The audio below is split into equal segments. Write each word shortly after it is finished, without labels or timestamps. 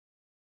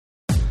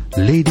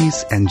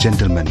Ladies and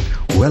gentlemen,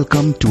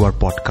 welcome to our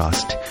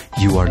podcast.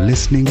 You are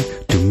listening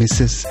to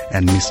Mrs.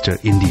 and Mr.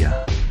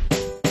 India.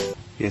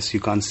 Yes, you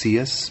can't see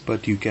us,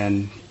 but you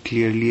can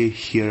clearly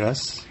hear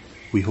us.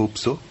 We hope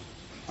so.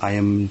 I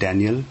am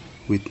Daniel.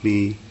 With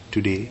me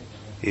today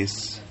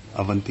is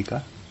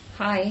Avantika.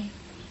 Hi.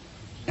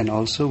 And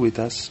also with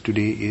us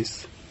today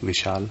is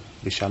Vishal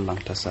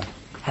Langthasa.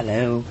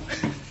 Hello.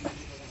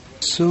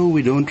 So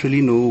we don't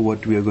really know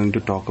what we are going to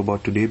talk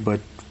about today, but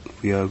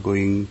we are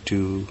going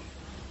to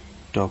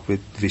talk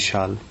with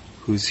Vishal,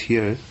 who's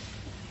here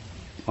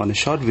on a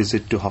short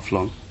visit to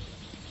Haflong.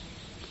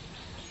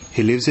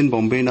 He lives in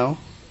Bombay now.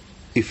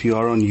 If you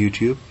are on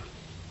YouTube,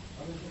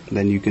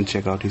 then you can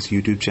check out his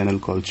YouTube channel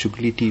called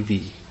Chugli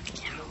TV.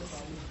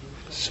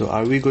 So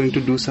are we going to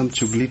do some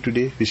Chugli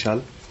today,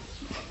 Vishal?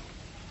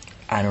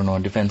 I don't know,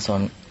 depends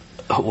on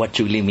what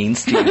Chugli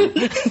means to you.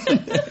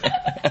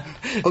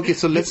 Okay,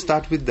 so let's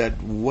start with that.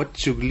 What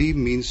Chugli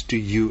means to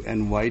you,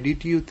 and why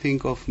did you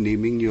think of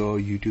naming your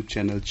YouTube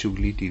channel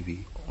Chugli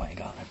TV? Oh my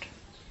God.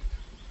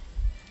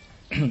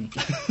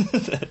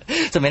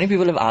 So many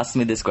people have asked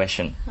me this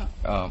question.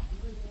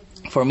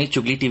 For me,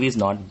 Chugli TV is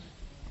not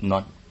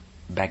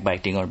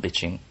backbiting or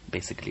bitching,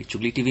 basically.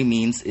 Chugli TV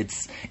means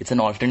it's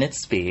an alternate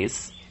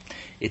space.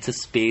 It's a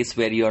space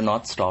where you're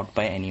not stopped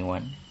by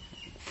anyone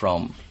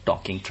from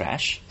talking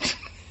trash.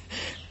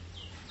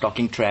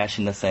 Talking trash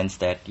in the sense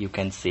that you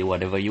can say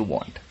whatever you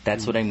want.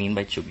 That's what I mean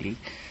by Chugli.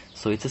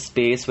 So it's a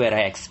space where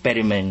I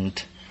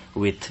experiment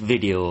with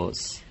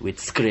videos, with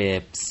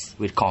scripts,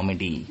 with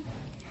comedy,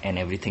 and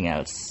everything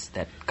else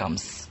that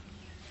comes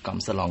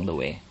along the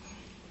way.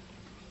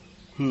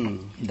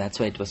 That's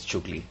why it was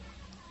Chugli.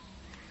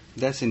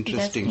 That's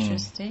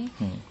interesting.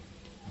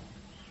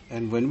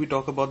 And when we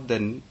talk about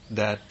then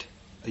that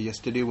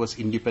yesterday was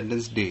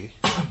Independence Day.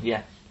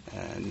 Yeah.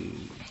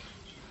 And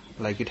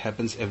like it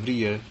happens every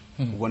year,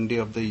 one day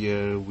of the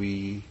year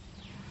we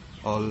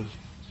all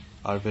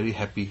are very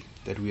happy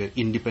that we are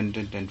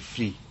independent and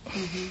free.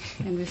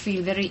 And we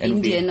feel very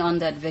Indian on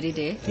that very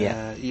day.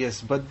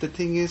 Yes, but the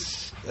thing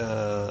is,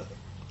 the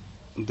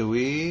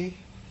way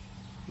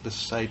the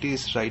society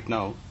is right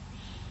now,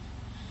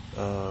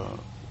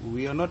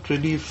 we are not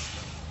really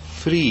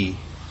free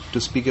to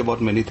speak about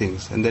many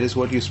things. And that is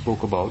what you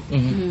spoke about,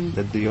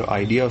 that your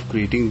idea of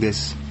creating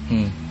this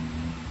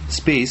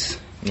space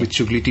with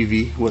Chugli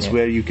TV was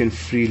where you can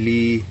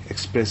freely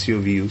express your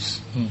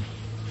views.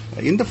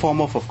 In the form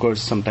of course,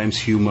 sometimes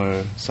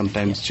humor,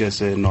 sometimes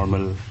just a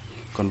normal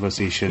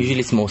conversation. Usually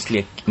it's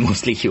mostly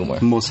humor.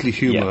 Mostly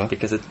humor. Yeah,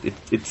 because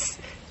it's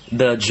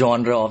the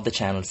genre of the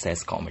channel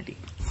says comedy.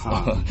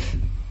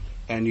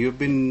 And you've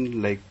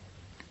been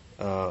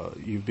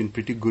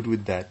pretty good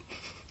with that.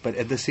 But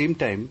at the same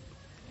time,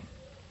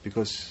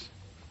 because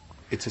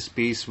it's a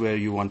space where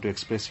you want to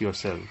express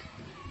yourself,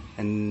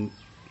 and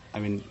I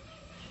mean,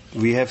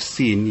 we have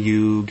seen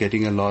you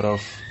getting a lot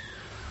of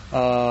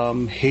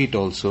hate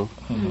also,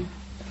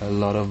 a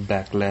lot of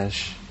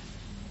backlash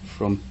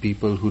from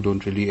people who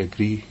don't really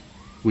agree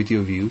with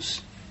your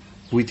views,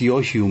 with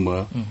your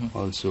humor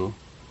also.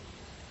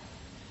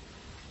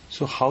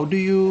 So how do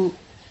you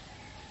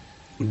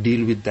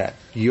deal with that?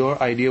 Your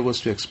idea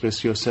was to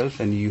express yourself,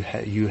 and you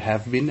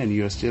have been and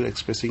you are still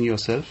expressing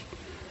yourself.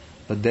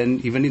 But then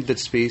even in that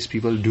space,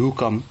 people do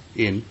come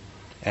in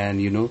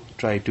and,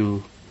 try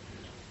to,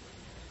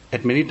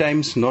 at many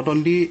times, not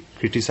only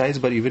criticize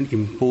but even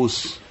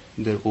impose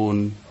their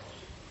own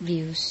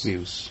views.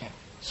 Yeah.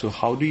 So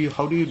how do you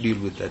deal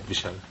with that,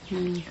 Vishal?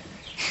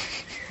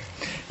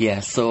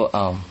 Yeah, so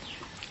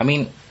I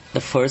mean,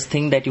 the first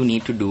thing that you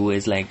need to do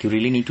is you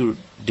really need to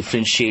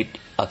differentiate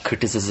a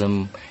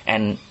criticism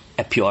and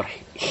a pure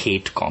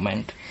hate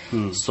comment.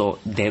 So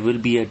there will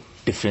be a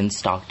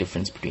stark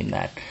difference between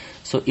that.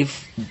 So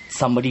if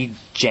somebody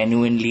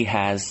genuinely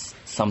has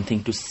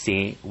something to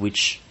say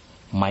which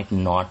might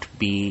not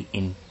be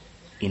in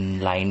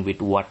line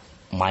with what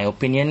my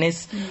opinion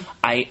is,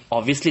 I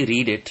obviously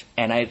read it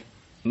and I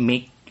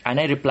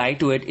reply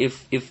to it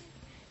if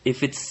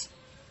it's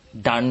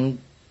done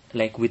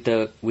with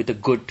a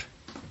good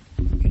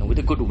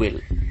will,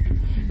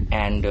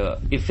 and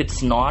if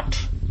it's not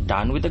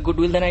done with a good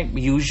will, then I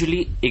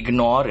usually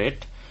ignore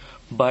it.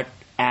 But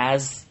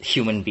as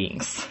human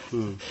beings,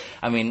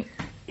 I mean,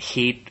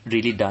 hate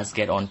really does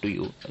get onto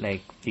you.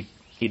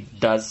 It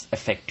does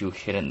affect you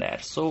here and there.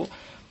 So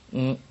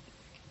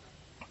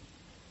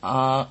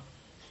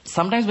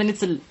sometimes when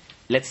it's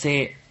let's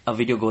say a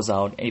video goes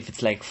out, if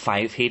it's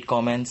 5 hate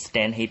comments,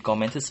 10 hate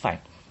comments, it's fine.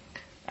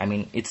 I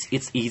mean,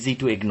 it's easy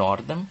to ignore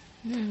them,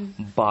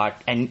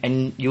 but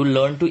and you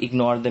learn to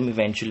ignore them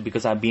eventually,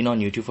 because I've been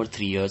on YouTube for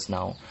 3 years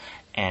now,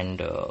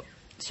 and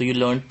so you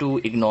learn to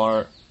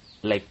ignore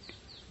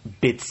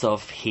bits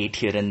of hate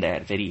here and there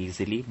very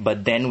easily.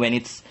 But then when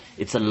it's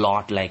a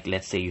lot,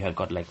 let's say you have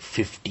got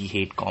 50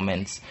 hate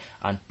comments,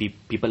 and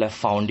people have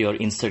found your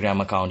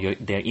Instagram account,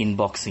 they're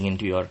inboxing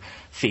into your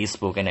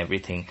Facebook and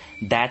everything,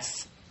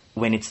 that's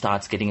when it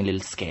starts getting a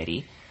little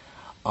scary.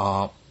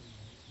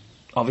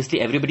 Obviously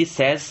everybody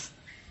says,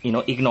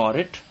 ignore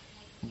it.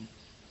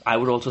 I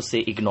would also say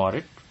ignore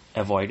it,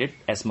 avoid it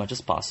as much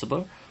as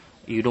possible.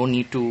 You don't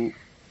need to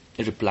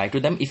reply to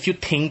them if you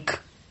think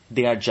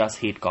they are just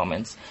hate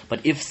comments.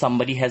 But if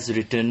somebody has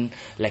written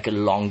like a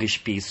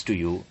longish piece to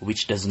you,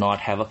 which does not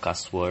have a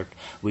cuss word,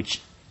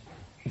 which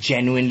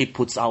genuinely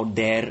puts out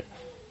their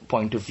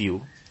point of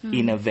view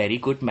in a very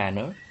good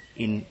manner,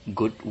 in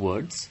good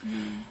words,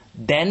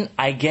 then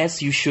I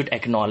guess you should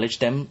acknowledge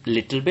them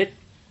little bit.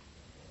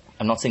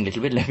 I'm not saying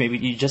little bit, like maybe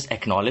you just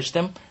acknowledge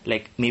them,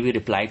 like maybe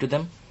reply to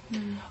them,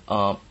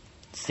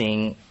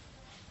 saying,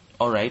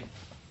 all right,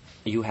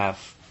 you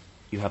have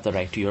the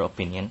right to your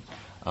opinion,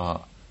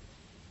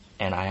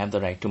 and I have the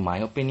right to my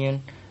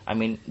opinion. I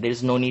mean,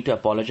 there's no need to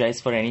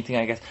apologize for anything,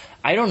 I guess.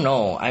 I don't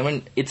know. I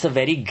mean, it's a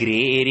very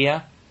gray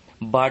area,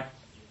 but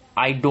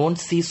I don't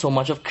see so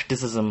much of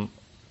criticism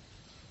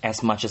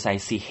as much as I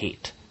see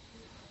hate.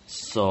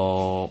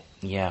 So,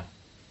 yeah.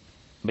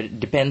 But it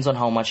depends on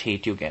how much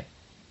hate you get.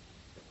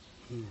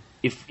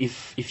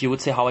 If you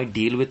would say how I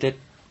deal with it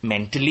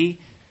mentally,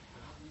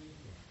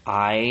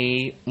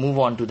 I move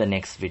on to the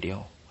next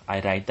video.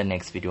 I write the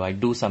next video. I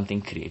do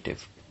something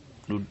creative.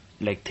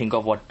 Like think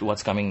of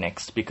what's coming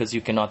next, because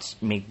you cannot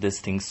make this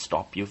thing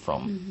stop you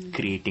from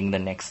creating the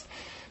next.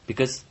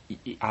 Because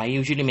I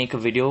usually make a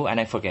video and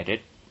I forget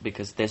it,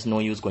 because there's no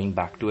use going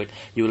back to it.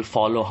 You will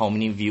follow how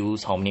many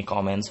views, how many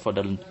comments for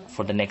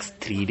the next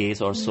 3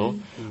 days or so.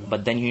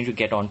 But then you need to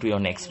get on to your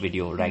next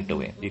video right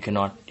away. You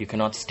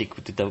cannot stick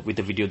with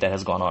the video that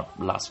has gone out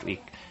last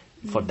week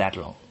for that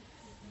long.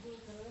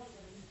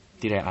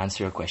 Did I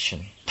answer your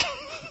question?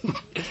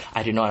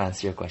 I did not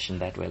answer your question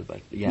that well,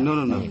 but yeah. No.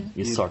 I mean,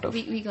 you sort of.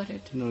 We got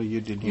it. No,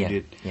 you did. You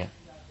did.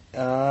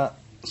 Yeah.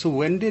 So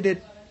when did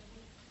it?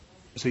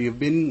 So you've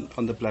been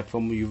on the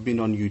platform. You've been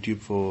on YouTube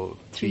for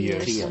 3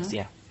 years. 3 years.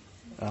 Yeah.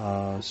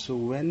 So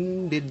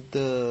when did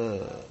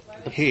the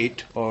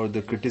hate or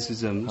the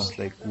criticisms,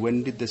 like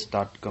when did they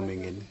start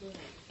coming in?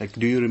 Like,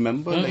 do you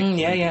remember?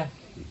 Yeah.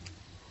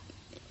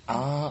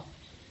 I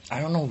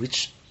don't know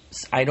which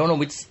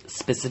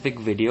specific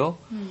video,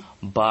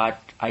 but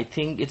I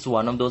think it's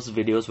one of those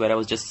videos where I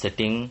was just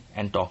sitting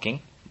and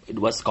talking. It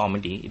was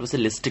comedy. It was a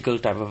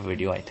listicle type of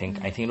video, I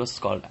think. I think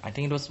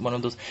it was one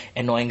of those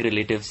annoying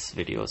relatives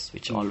videos,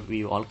 which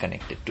we all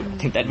connected to. I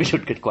think that video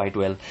did quite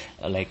well,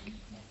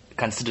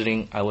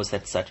 considering I was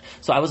at such.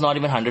 So I was not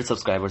even 100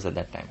 subscribers at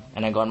that time.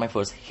 And I got my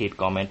first hate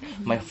comment.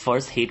 My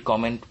first hate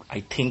comment,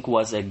 I think,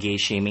 was a gay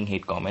shaming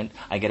hate comment.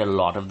 I get a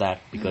lot of that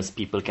because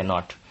people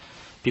cannot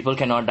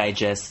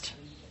digest.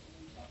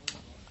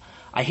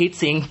 I hate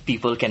saying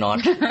people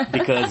cannot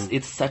because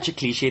it's such a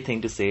cliche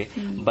thing to say,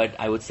 but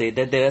I would say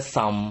that there are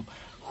some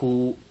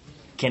who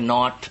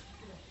cannot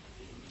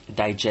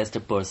digest a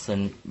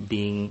person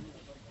being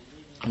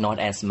not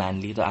as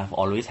manly. So I've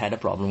always had a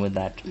problem with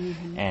that,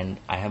 and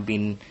I have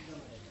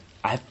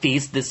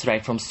faced this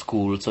right from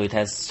school, so it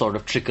has sort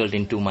of trickled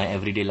into my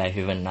everyday life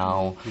even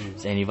now,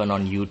 and even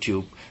on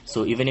YouTube.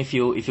 So even if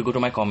you go to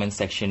my comment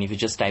section, if you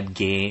just type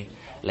gay,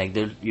 like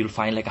you'll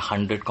find like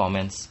 100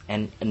 comments,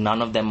 and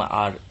none of them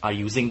are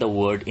using the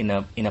word in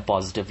a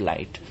positive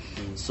light.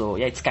 So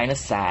yeah, it's kind of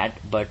sad,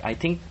 but I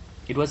think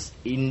it was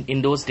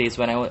in those days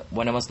when I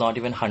was not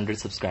even 100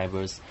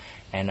 subscribers,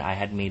 and I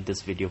had made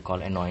this video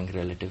called Annoying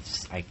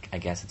Relatives. I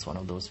guess it's one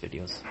of those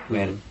videos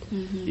where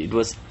it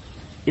was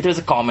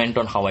a comment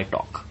on how I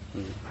talk.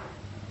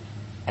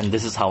 And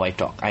this is how I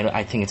talk.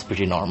 I think it's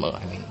pretty normal.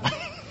 I mean,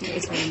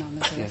 it's very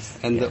normal. Yes.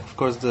 And of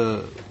course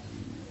the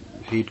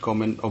hate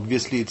comment,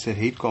 obviously it's a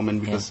hate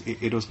comment because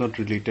it was not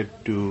related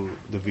to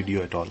the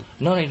video at all.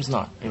 No, it was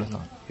not.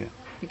 Yeah.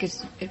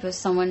 Because it was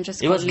someone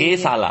just. It was gay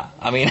sala.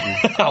 I mean,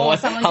 someone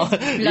just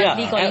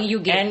bluntly calling you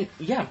gay.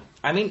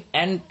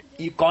 And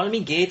you call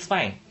me gay, it's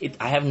fine.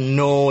 I have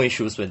no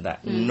issues with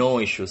that. No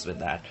issues with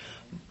that.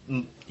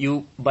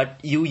 But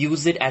you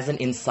use it as an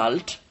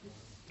insult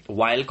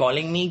while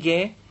calling me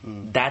gay.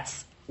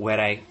 That's where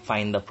I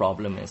find the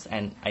problem is,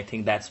 and I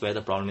think that's where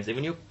the problem is.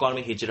 Even you call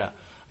me hijra,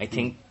 I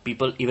think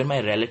people, even my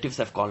relatives,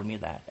 have called me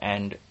that,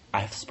 and I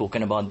have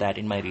spoken about that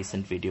in my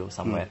recent video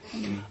somewhere.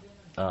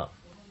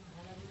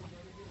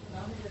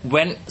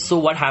 So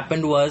what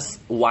happened was,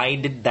 why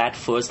did that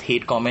first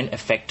hate comment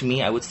affect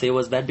me? I would say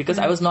was that because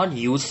I was not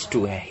used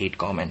to a hate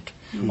comment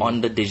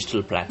on the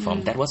digital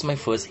platform. That was my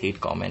first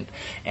hate comment,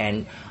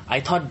 and I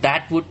thought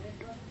that would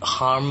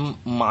harm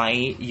my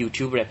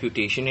YouTube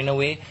reputation in a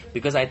way,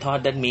 because I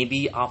thought that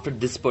maybe after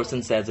this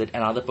person says it,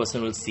 another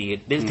person will see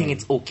it. They'll think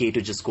it's okay to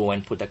just go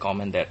and put a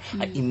comment there.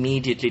 I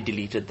immediately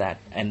deleted that,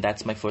 and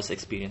that's my first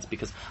experience,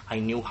 because I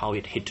knew how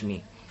it hit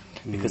me.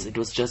 Because it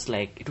was just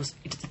like,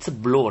 it's a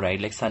blow, right?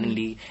 Like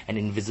suddenly an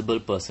invisible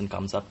person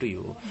comes up to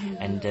you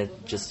and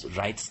just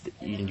writes,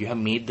 you have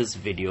made this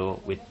video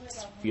with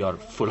your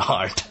full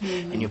heart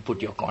and you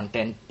put your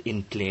content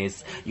in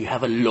place. You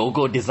have a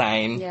logo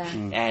design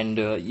and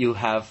you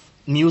have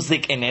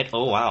music in it.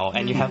 Oh wow.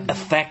 And you have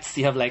effects.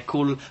 You have like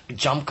cool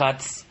jump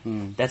cuts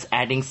that's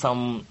adding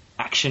some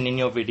action in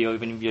your video,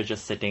 even if you're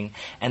just sitting.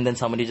 And then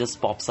somebody just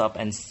pops up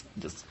and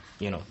just,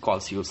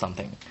 calls you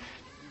something.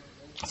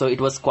 So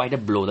it was quite a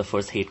blow, the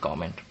first hate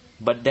comment.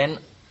 But then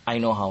I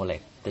know how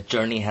the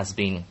journey has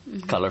been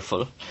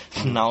colorful.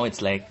 Now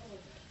it's like,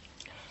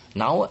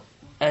 now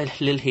a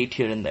little hate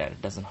here and there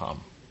doesn't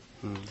harm.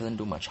 Doesn't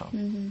do much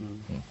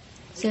harm.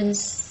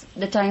 Since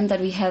the time that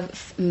we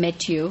have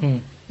met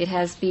you, it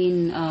has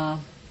been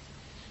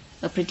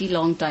a pretty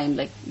long time.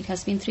 Like, it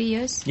has been 3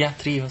 years? Yeah,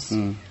 3 years.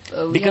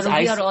 Because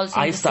we are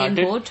also in the same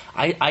boat.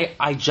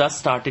 I just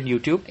started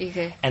YouTube,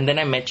 and then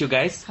I met you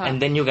guys,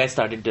 and then you guys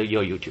started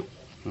your YouTube.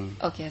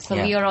 Okay, so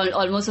we are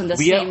almost on the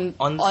same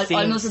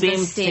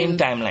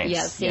timelines.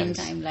 Yeah, same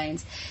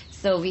timelines.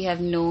 So we have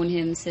known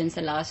him since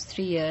the last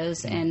 3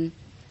 years, and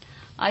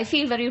I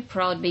feel very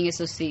proud being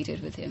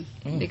associated with him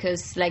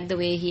because, like, the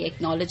way he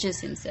acknowledges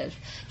himself,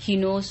 he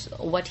knows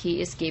what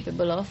he is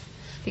capable of.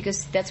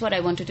 Because that's what I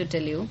wanted to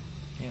tell you.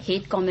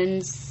 Hate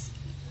comments,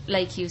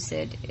 like you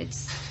said,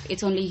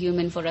 it's only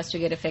human for us to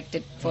get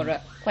affected for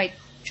a quite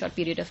short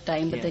period of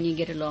time, but then you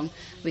get along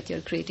with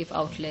your creative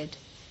outlet.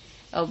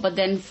 But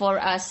then for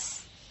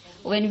us,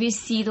 when we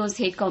see those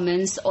hate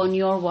comments on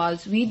your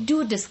walls, we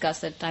do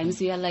discuss at times.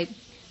 We are like,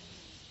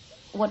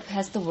 what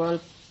has the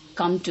world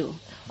come to?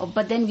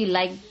 But then we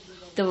like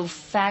the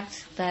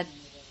fact that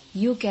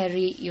you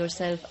carry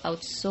yourself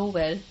out so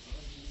well.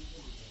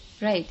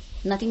 Right.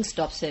 Nothing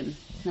stops him.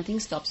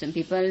 Nothing stops him.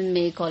 People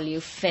may call you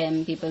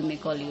femme, people may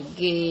call you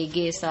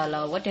gay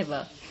sala,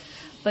 whatever.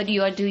 But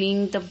you are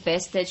doing the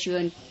best that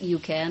you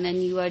can,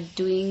 and you are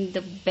doing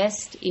the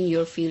best in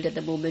your field at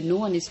the moment. No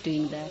one is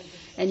doing that.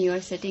 And you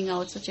are setting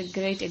out such a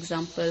great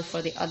example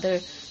for the other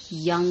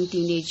young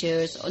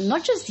teenagers, or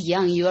not just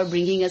young, you are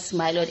bringing a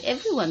smile on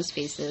everyone's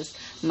faces.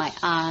 My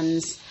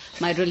aunts,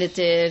 my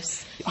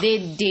relatives, they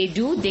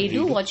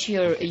do watch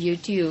your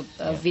YouTube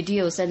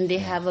videos, and they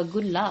have a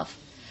good laugh.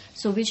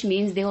 So which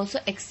means they also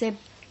accept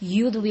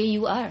you the way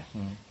you are.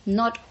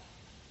 Not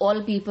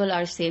all people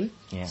are same.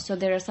 So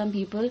there are some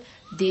people,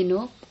 they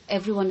know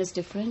everyone is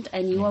different,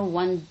 and you are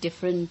one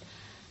different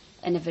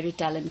and a very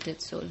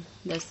talented soul.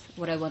 That's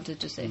what I wanted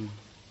to say.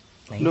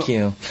 Thank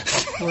you.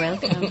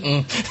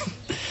 Welcome.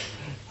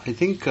 I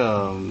think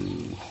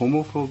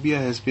homophobia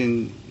has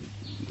been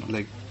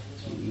like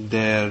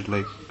there,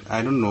 like,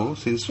 I don't know,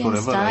 since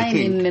forever. Time I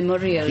think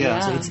immemorial.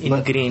 So it's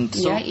ingrained.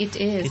 It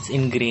is. It's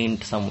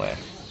ingrained somewhere.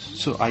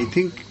 So I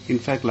think, in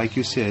fact, like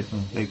you said,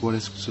 like, what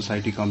has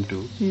society come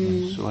to?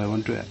 So I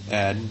want to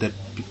add that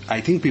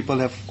I think people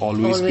have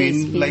always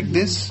been like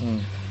this.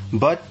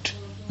 But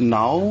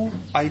now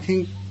I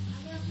think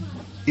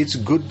it's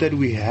good that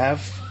we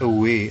have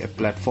a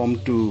platform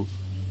to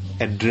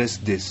address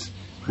this,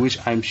 which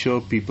I'm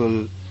sure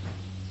people,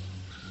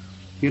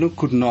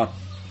 could not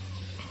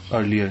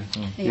earlier.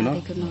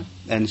 They could not.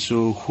 And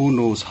so who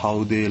knows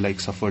how they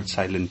suffered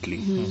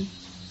silently.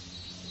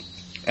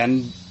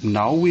 And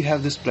now we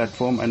have this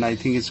platform, and I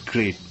think it's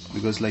great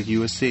because, like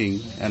you were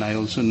saying, and I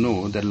also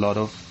know that a lot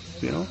of,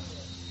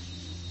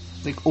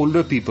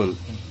 older people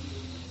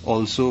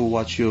also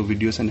watch your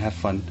videos and have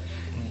fun.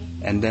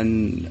 And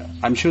then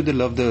I'm sure they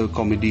love the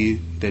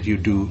comedy that you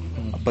do.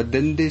 But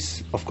then they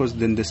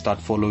start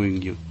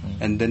following you.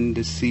 And then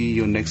they see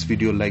your next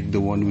video, like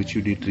the one which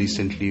you did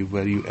recently,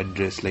 where you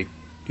address,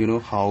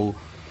 how,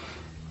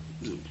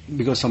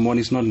 because someone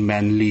is not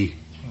manly,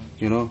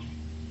 and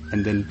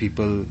then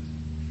people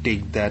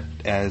take that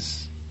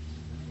as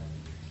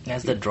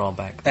the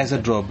drawback. As a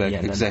drawback,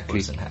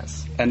 exactly. That person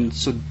has. And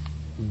so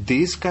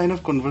these kind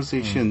of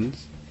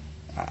conversations,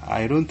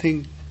 I don't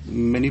think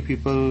many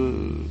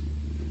people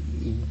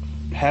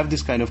have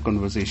this kind of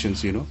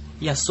conversations,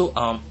 Yeah, so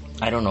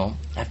I don't know.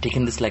 I've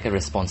taken this like a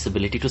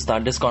responsibility to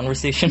start this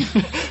conversation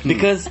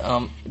because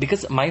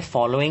my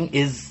following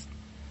is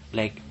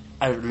like,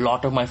 a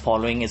lot of my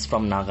following is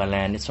from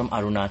Nagaland, it's from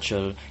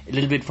Arunachal, a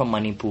little bit from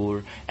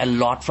Manipur, a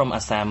lot from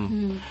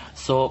Assam.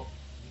 So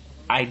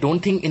I don't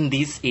think in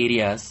these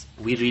areas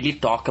we really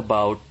talk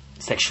about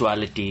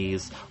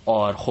sexualities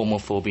or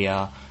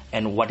homophobia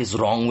and what is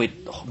wrong with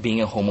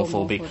being a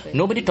homophobic.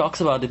 Nobody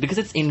talks about it because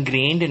it's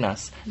ingrained in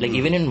us. Like,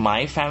 even in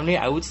my family,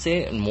 I would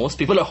say most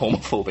people are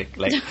homophobic.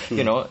 Like,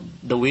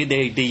 the way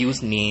they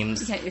use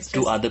names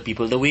to other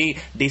people, the way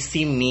they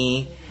see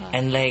me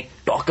and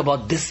talk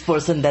about this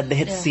person that they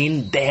had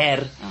seen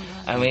there.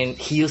 I mean,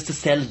 he used to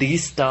sell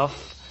these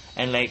stuff,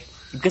 and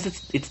because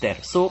it's there.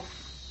 So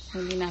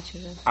only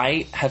natural.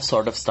 I have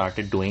sort of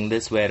started doing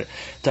this I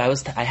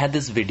had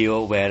this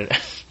video where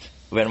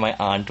where my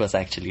aunt was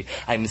actually,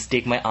 I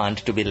mistake my aunt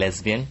to be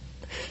lesbian.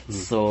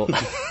 So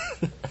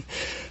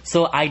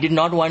I did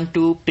not want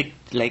to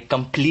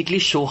completely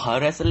show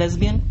her as a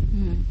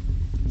lesbian.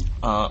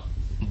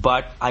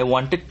 But I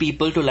wanted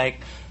people to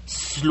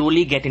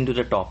slowly get into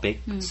the topic.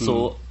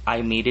 So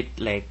I made it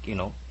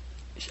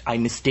I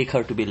mistake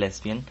her to be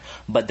lesbian.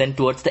 But then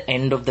towards the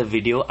end of the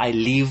video, I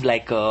leave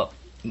a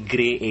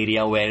gray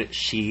area where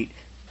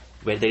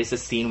there is a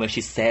scene where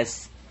she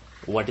says,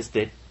 what is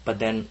that? But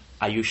then,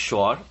 are you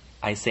sure?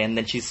 I say, and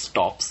then she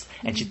stops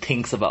and she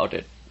thinks about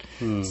it.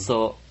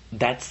 So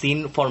that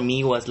scene for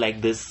me was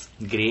this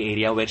gray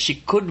area where she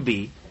could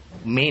be,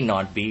 may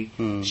not be.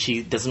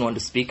 She doesn't want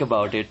to speak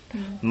about it.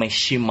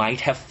 She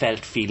might have felt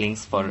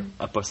feelings for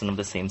a person of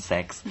the same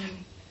sex.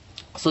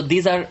 So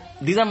these are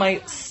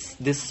my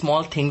these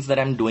small things that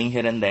I'm doing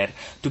here and there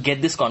to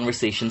get this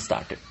conversation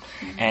started.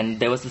 And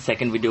there was the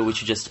second video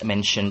which you just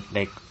mentioned,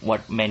 like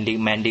what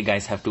Mandy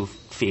guys have to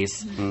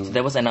face. So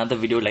there was another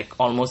video like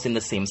almost in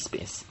the same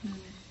space.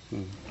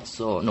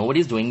 So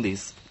nobody's doing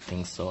these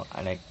things. So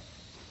I like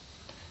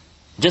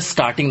just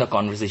starting the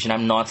conversation.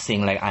 I'm not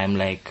saying like I'm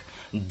like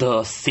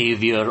the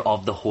savior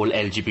of the whole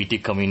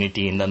LGBT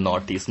community in the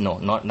Northeast. No,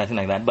 nothing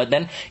like that. But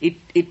then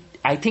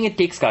I think it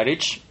takes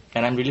courage,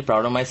 and I'm really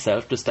proud of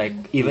myself to like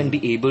even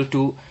be able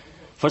to,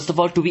 first of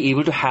all, to be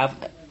able to have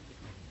an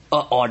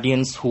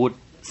audience who would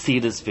see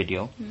this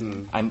video.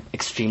 I'm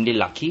extremely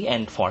lucky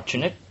and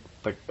fortunate,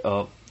 but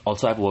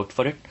also I've worked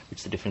for it,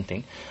 which is a different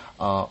thing.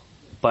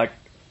 But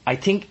I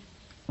think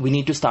we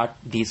need to start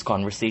these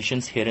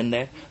conversations here and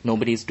there.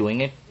 Nobody's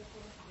doing it.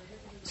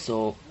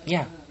 So,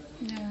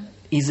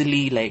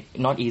 easily, like,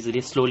 not easily,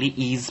 slowly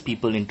ease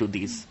people into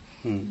these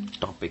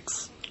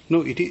topics.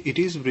 No, it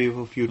is brave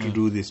of you to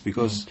do this,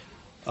 because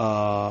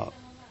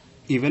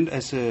even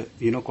as a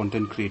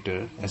content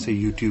creator, as a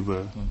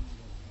YouTuber,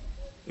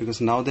 because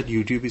now that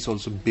YouTube is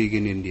also big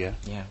in India,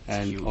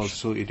 and huge.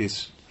 Also it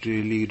is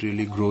really,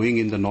 really growing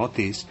in the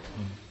Northeast.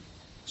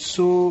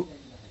 So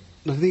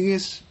the thing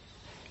is,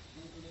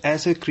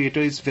 as a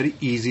creator, it's very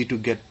easy to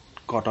get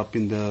caught up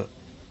in the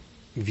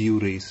view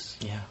race.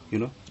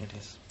 It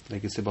is.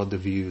 Like, it's about the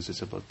views,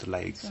 it's about the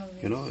likes,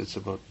 it's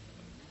about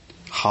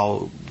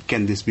how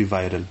can this be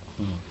viral.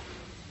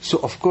 So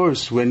of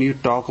course, when you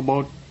talk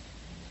about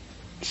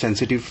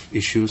sensitive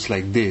issues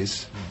like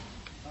this,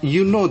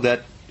 you know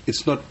that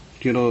it's not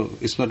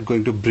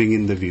going to bring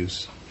in the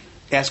views,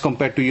 as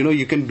compared to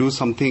you can do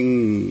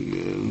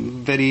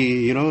something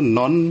very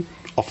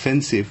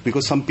non-offensive,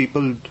 because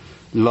a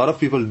lot of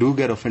people do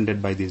get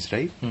offended by this,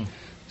 right?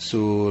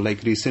 So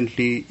like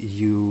recently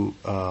you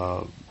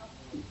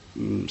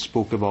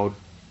spoke about,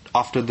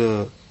 after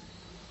the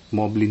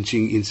mob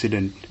lynching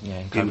incident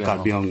in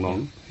Karbi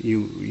Anglong,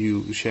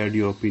 you shared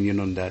your opinion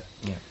on that,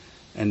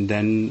 and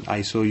then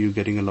I saw you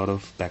getting a lot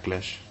of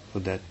backlash for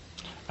that.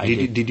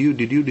 Did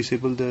you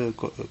disable the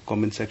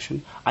comment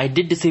section? I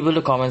did disable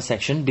the comment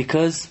section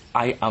because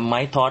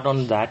my thought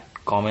on that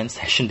comment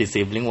section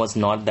disabling was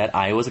not that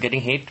I was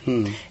getting hate.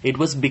 It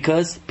was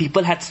because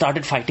people had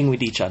started fighting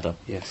with each other.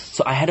 Yes.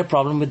 So I had a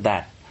problem with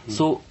that.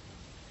 So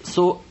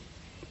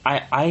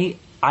I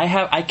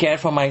care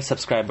for my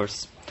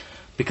subscribers,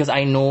 because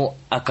I know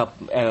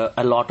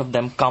a lot of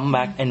them come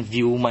back and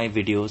view my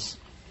videos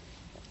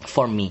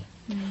for me.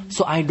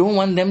 So I don't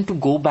want them to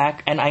go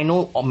back, and I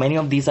know many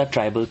of these are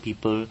tribal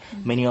people,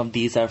 many of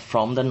these are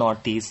from the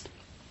Northeast.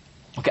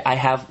 Okay, I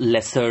have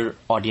lesser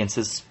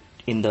audiences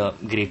in the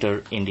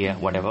greater India,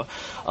 whatever.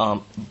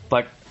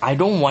 But I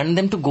don't want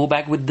them to go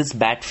back with this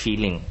bad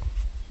feeling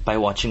by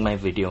watching my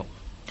video.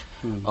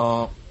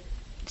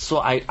 So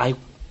I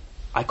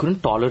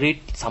couldn't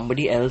tolerate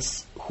somebody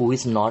else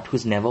who's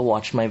never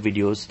watched my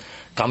videos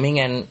coming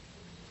and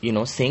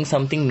saying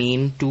something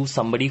mean to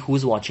somebody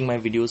who's watching my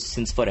videos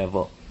since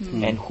forever,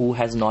 and who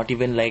has not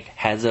even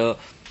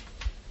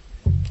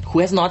who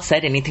has not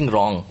said anything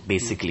wrong,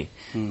 basically.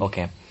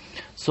 Okay.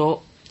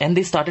 So, and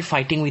they started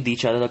fighting with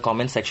each other. The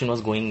comment section was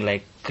going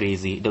like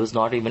crazy. It was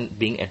not even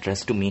being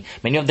addressed to me.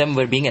 Many of them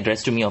were being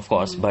addressed to me, of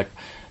course, but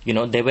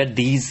there were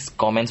these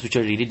comments which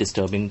are really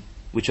disturbing,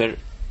 which are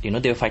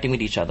they were fighting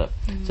with each other.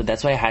 So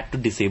that's why I had to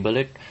disable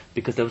it,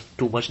 because there was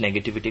too much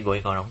negativity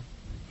going around.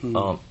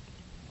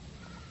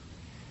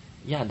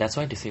 That's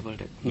why I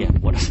disabled it.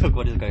 What is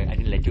going? I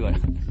didn't let you.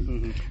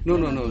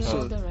 No.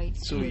 So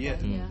that.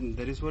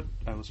 That is what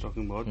I was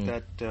talking about.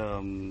 That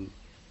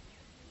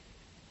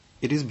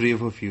it is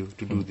brave of you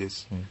to do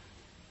this,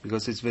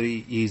 because it's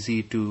very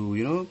easy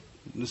to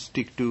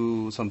stick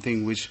to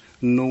something which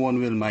no one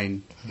will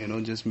mind.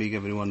 Just make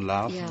everyone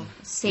laugh.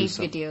 Save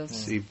videos.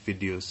 Save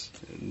videos.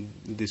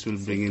 This will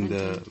bring in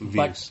the views.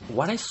 But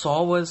what I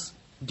saw was,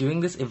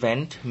 during this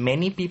event,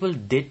 many people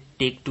did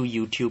take to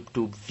YouTube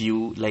to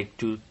view,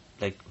 to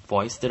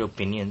voice their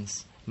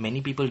opinions.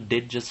 Many people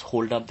did just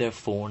hold up their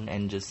phone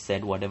and just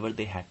said whatever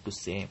they had to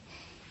say.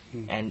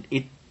 And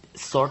it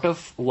sort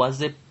of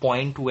was a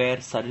point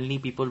where suddenly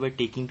people were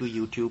taking to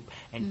YouTube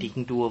and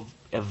taking to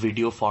a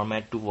video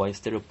format to voice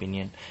their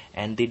opinion.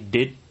 And they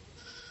did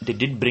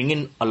bring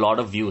in a lot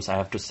of views, I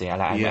have to say.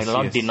 I will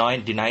not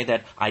deny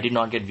that I did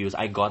not get views.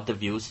 I got the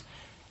views.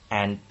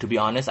 And to be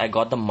honest, I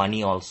got the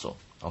money also.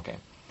 Okay.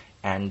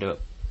 And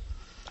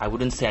I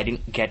wouldn't say I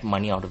didn't get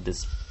money out of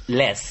this.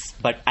 Less,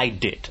 but I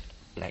did.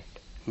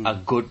 A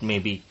good,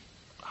 maybe,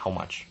 how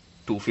much?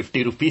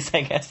 250 rupees,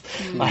 I guess.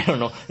 I don't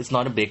know. It's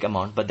not a big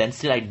amount, but then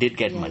still I did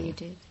get money. You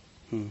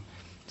did.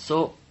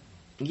 So,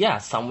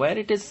 somewhere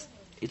it's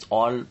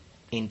all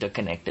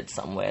interconnected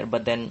somewhere.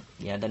 But then,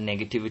 the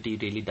negativity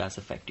really does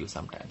affect you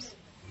sometimes.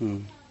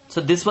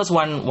 So this was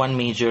one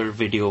major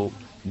video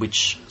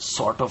which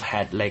sort of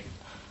had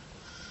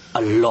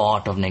a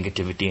lot of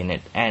negativity in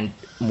it, and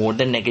more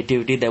than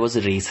negativity, there was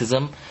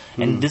racism,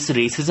 and this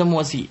racism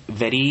was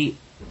very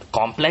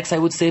complex, I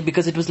would say,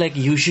 because it was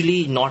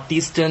usually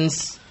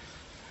Northeasterns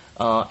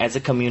as a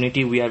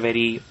community, we are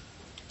very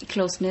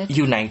close-knit.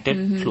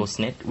 United,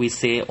 close-knit. We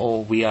say,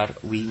 oh, we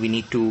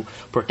need to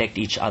protect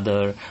each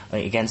other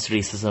against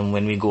racism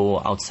when we go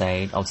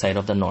outside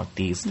of the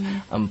Northeast.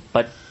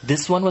 But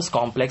this one was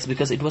complex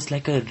because it was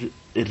like a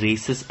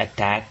racist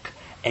attack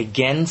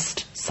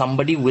against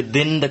somebody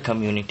within the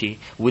community,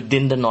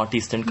 within the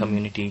Northeastern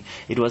community.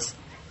 It was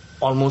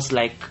almost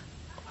like,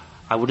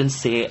 I wouldn't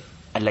say,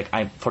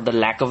 for the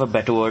lack of a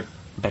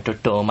better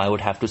term, I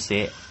would have to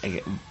say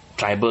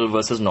tribal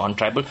versus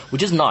non-tribal,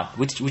 which is not,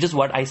 which is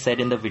what I said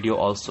in the video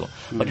also.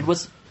 But it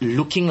was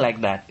looking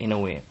like that in a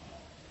way.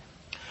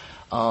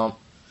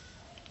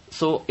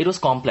 So it was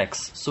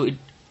complex. So it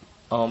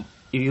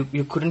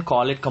you couldn't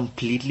call it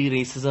completely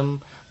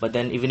racism, but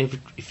then even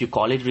if you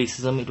call it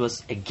racism, it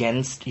was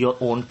against your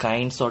own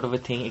kind sort of a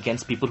thing,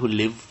 against people who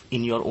live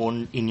in your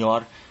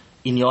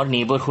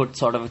neighborhood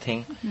sort of a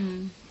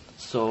thing.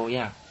 So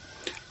yeah.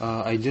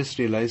 I just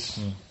realized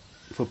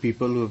for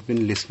people who have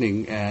been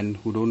listening and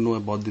who don't know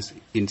about this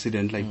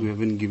incident, we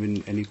haven't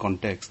given any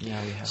context.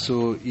 Yeah, we have.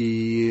 So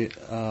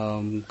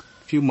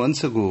few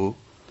months ago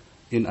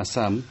in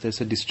Assam,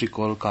 there's a district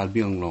called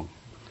Karbi Anglong.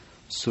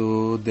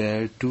 So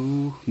there are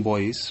two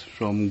boys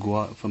from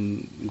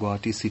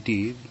Guwahati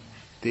city.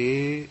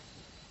 They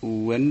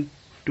went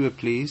to a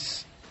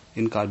place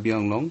in Karbi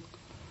Anglong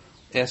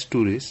as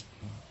tourists.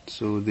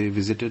 So they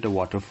visited a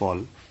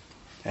waterfall,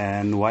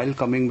 and while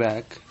coming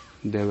back,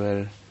 they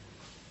were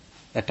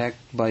attacked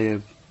by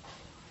a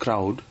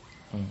crowd,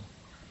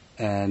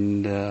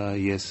 and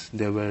yes,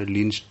 they were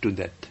lynched to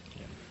death.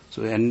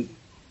 So, and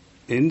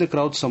in the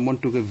crowd, someone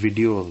took a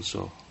video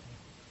also,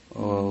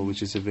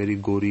 which is a very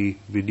gory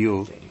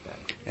video,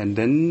 and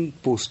then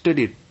posted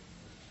it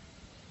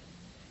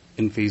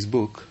in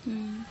Facebook.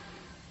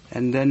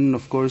 And then,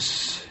 of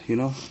course,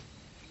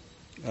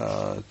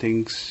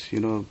 things,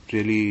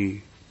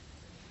 really,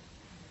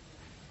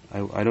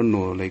 I don't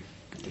know,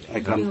 I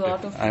can't.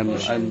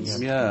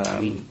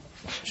 I'm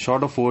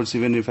short of words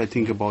even if I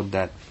think about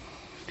that.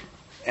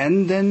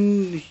 And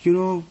then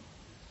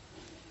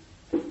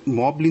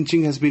mob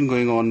lynching has been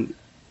going on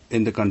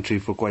in the country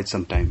for quite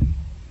some time,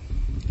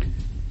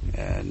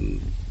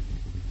 and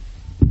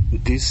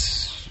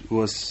this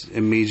was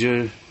a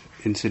major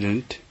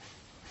incident,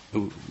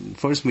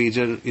 first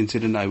major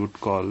incident I would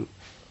call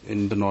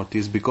in the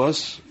Northeast,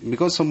 because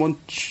someone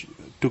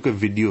took a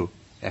video.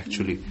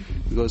 Actually,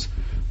 because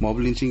mob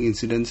lynching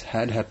incidents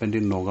had happened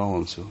in Nagaon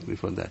also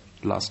before that,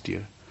 last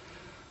year.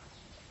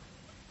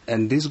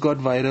 And this got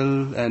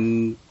viral,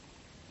 and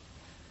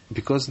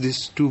because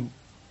these two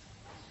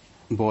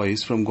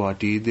boys from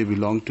Guwahati, they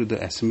belong to the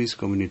Assamese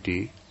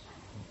community,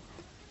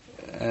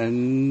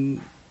 and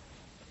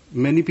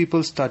many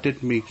people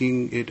started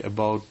making it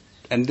about,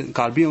 and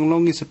Karbi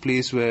Anglong is a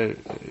place where,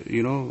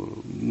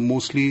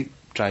 mostly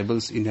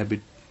tribals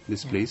inhabit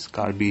this place,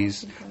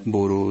 Karbis,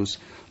 Boros,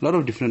 a lot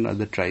of different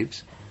other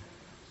tribes.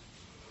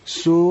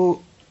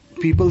 So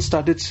people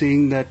started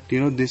saying that,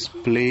 this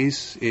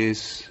place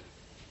is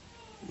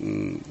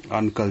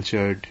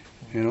uncultured,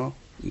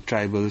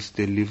 tribals,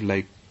 they live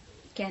like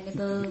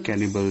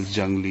cannibals,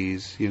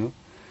 junglis,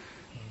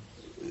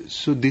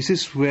 So this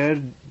is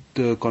where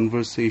the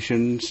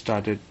conversation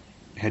started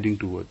heading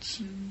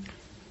towards.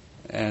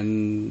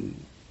 And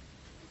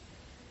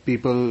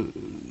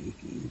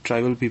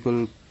tribal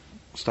people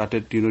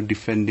started,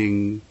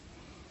 defending,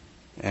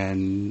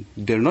 and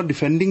they're not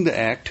defending the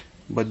act,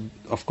 but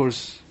of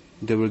course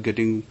they were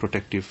getting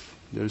protective.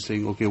 They're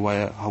saying, okay,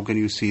 how can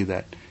you see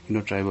that?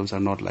 Tribals are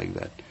not like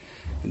that.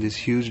 And this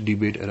huge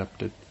debate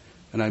erupted.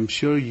 And I'm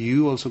sure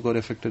you also got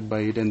affected by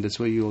it, and that's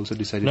why you also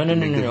decided to make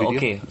the video.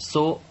 Okay,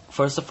 so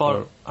first of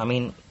all,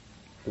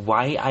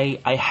 why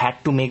I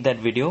had to make that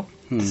video,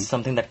 this is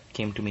something that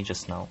came to me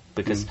just now.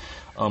 Because,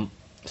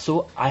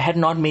 so I had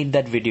not made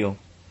that video,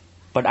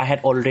 but I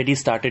had already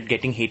started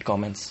getting hate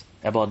comments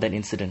about that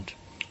incident.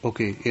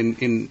 Okay,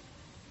 in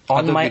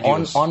on other my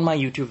videos. on my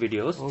YouTube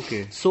videos.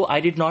 Okay. So I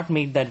did not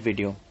make that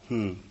video.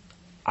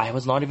 I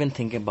was not even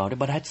thinking about it,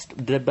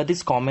 but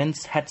these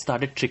comments had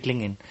started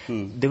trickling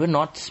in. They were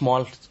not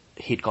small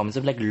hate comments;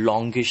 they were like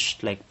longish,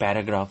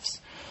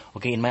 paragraphs.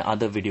 Okay, in my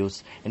other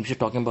videos, and we were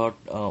talking about.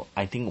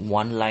 I think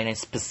one line I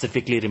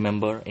specifically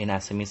remember in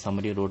Assamese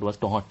somebody wrote was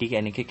 "Tohoti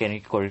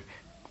kenike."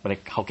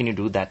 Like, how can you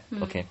do that?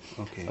 Okay.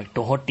 Like,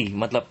 Tohoti,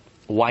 matlab.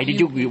 Why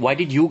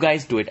did you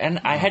guys do it? And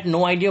I had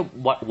no idea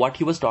what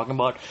he was talking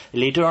about.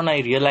 Later on, I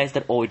realized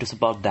that, it was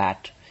about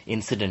that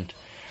incident.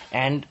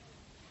 And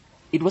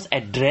it was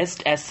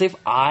addressed as if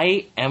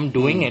I am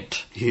doing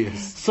it.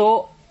 Yes.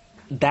 So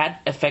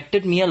that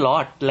affected me a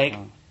lot.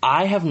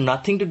 I have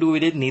nothing to do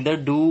with it. Neither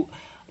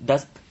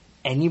does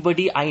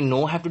anybody I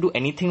know have to do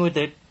anything with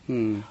it.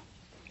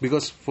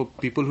 Because for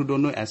people who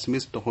don't know,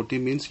 Assamese, Tohoti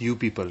means you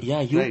people.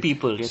 Yeah, you right?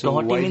 people. Yeah, so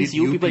Tohoti means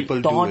you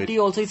people. Tohoti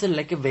do also is a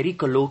very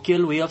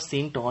colloquial way of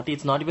saying Tohoti.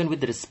 It's not even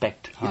with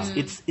respect.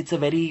 It's a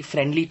very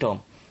friendly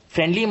term.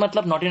 Friendly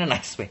मतलब not in a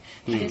nice way.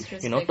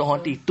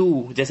 Tohoti,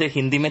 तू, जैसे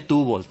हिंदी में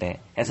तू बोलते हैं,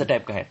 ऐसा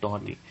type का है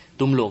Tohoti.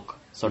 तुम लोग,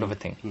 sort of a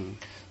thing.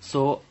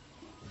 So,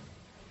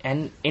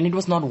 and it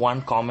was not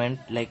one comment,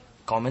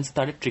 comments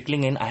started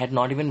trickling in. I had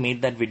not even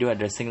made that video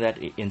addressing that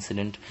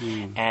incident,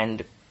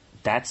 and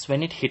that's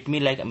when it hit me,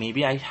 like,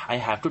 maybe I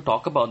have to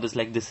talk about this.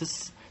 Like, this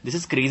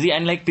is crazy,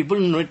 and like, people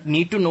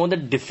need to know the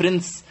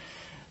difference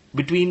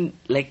between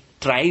like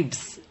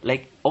tribes.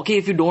 Like, okay,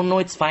 if you don't know,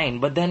 it's fine,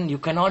 but then you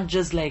cannot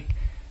just like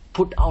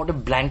put out a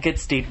blanket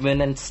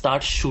statement and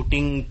start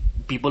shooting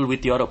people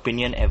with your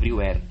opinion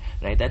everywhere,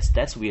 right?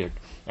 That's weird.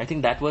 I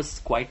think that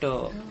was quite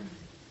a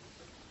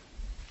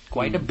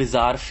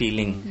bizarre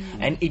feeling,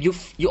 and you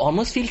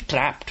almost feel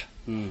trapped.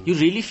 You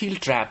really feel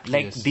trapped.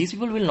 Like, these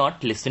people will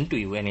not listen to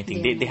you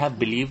anything. They have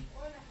believed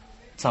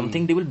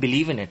something. They will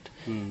believe in it.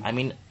 I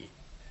mean,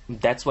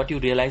 that's what you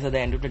realize at the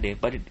end of the day.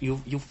 But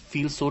you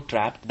feel so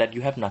trapped that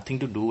you have nothing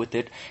to do with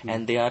it,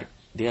 and they are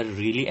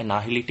really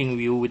annihilating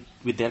you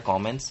with their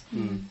comments.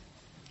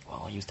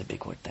 Wow, I used a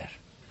big word there.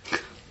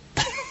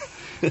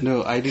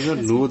 No, I did not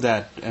know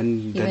that,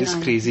 and that is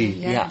crazy.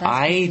 Yeah,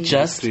 I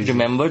just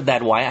remembered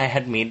that why I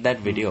had made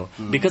that video,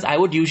 because I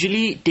would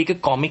usually take a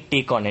comic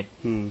take on it,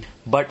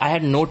 but I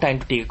had no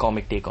time to take a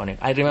comic take on it.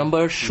 I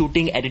remember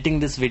editing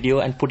this video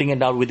and putting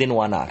it out within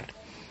 1 hour.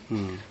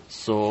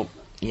 So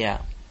yeah,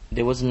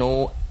 there was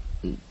no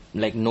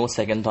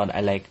second thought.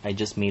 I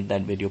just made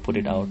that video, put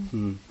it out.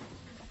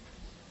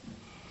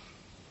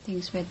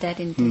 Things were that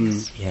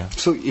intense. Yeah.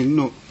 So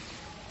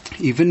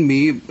even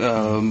me,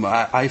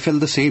 I felt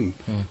the same.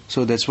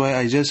 So that's why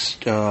I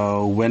just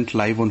went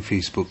live on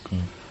Facebook.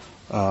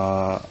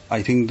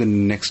 I think the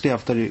next day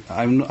after,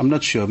 I'm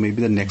not sure,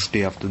 maybe the next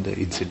day after the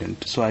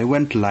incident. So I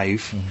went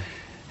live,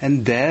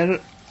 and there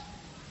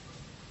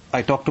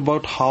I talked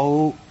about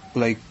how,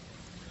 like,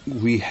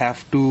 we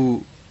have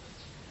to,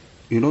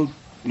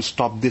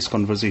 stop this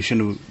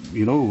conversation,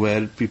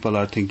 where people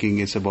are thinking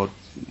it's about,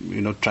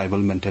 tribal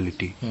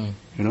mentality,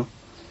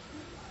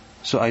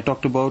 So I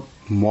talked about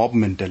mob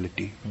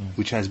mentality,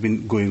 which has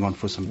been going on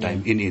for some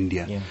time in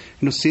India.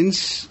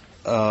 Since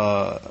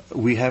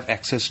we have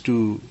access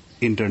to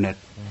internet,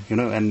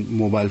 and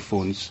mobile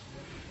phones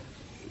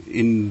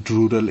in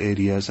rural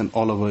areas and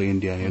all over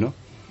India,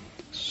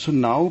 So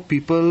now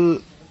people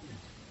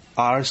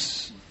are,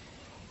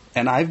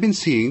 and I've been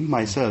seeing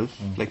myself,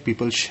 like,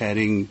 people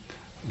sharing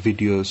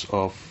videos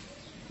of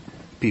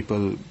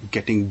people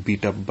getting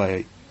beat up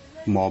by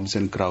mobs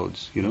and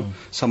crowds,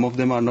 Some of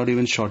them are not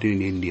even shot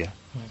in India.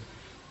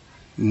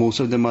 Most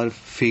of them are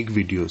fake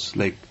videos,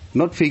 like,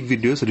 not fake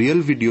videos, real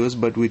videos,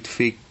 but with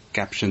fake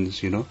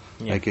captions,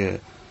 like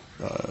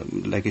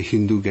a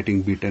Hindu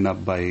getting beaten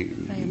up by a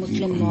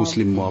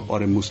Muslim mob,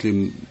 or a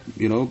Muslim,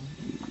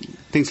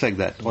 things like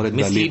that, or a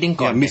misleading Dalit,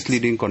 context.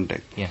 Misleading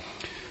content. Yeah.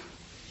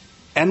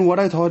 And what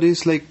I thought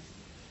is, like,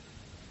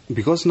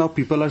 because now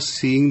people are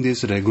seeing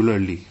this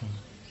regularly,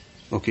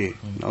 okay,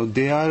 now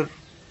they are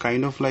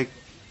kind of like,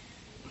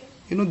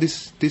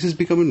 this is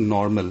becoming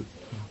normal.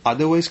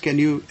 Otherwise, can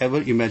you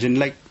ever imagine,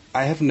 like,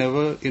 I have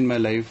never in my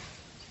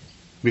life,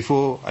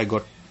 before I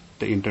got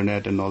the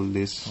internet and all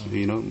this,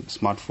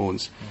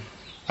 smartphones,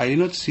 I did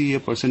not see a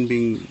person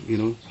being,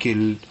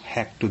 killed,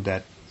 hacked to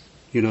that,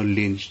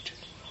 lynched.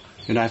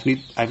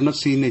 I've not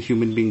seen a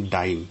human being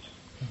dying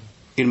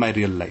in my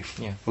real life.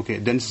 Yeah. Okay,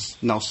 then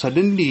now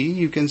suddenly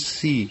you can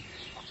see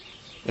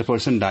a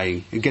person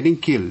dying, getting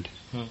killed,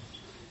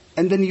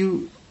 and then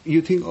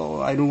you think,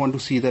 oh, I don't want to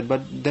see that,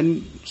 but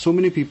then so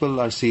many people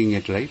are seeing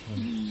it, right?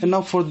 And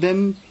now for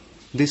them,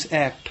 this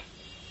act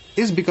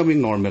is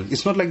becoming normal.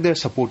 It's not like they're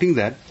supporting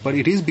that, but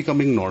it is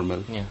becoming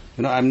normal. Yeah.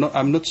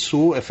 I'm not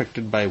so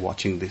affected by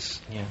watching this.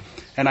 Yeah.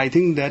 And I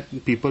think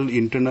that people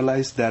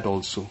internalize that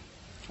also,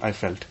 I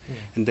felt.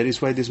 And that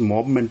is why this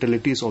mob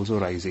mentality is also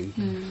rising.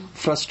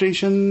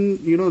 Frustration,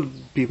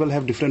 people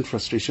have different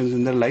frustrations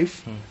in their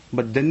life,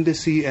 but then they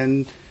see,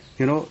 and,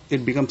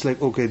 it becomes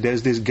like, okay,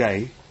 there's this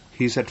guy,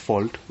 he's at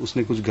fault,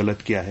 usne kuch galat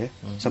kiya hai.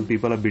 Some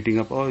people are beating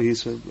up,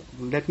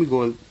 let me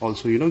go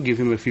also, give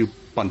him a few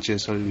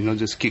punches, or,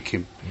 just kick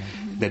him.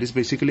 That is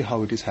basically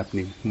how it is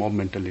happening, mob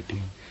mentality.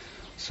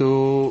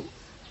 So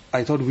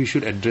I thought we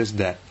should address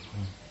that.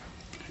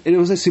 It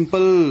was a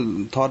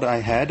simple thought I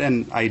had,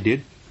 and I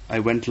did. I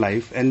went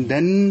live, and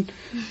then,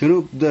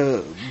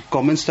 the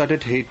comments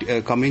started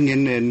coming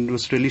in, and it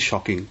was really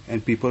shocking.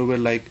 And people were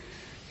like,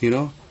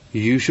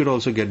 you should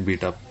also get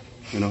beat up,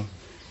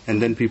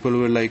 And then people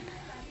were like,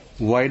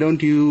 why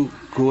don't you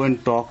go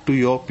and talk to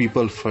your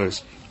people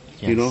first?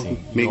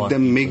 Make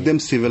them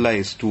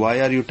civilized. Why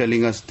are you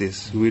telling us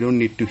this? We don't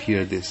need to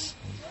hear this.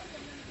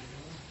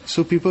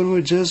 So people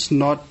were just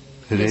not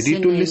ready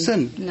to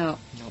listen. No.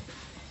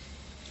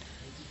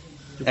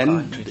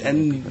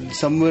 And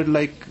some were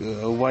like,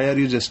 why are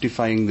you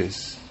justifying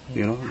this?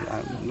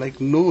 I'm like,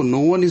 no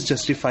one is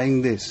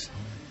justifying this.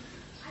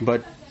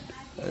 But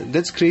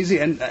that's crazy.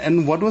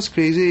 And what was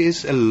crazy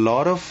is a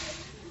lot of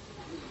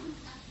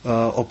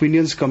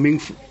opinions coming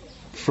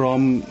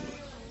from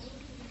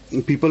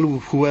people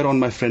who were on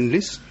my friend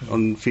list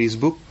on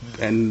Facebook,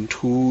 and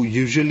who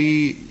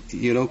usually,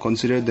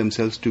 consider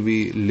themselves to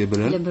be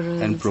liberal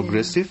and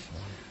progressive.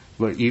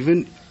 But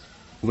even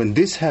when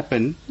this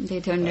happened, they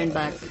turned it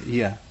back.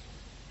 Yeah.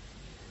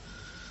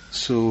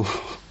 So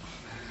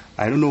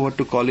I don't know what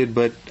to call it,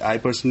 but I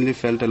personally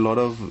felt a lot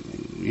of,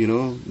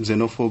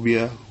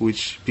 xenophobia,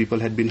 which people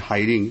had been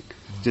hiding,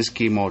 just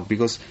came out,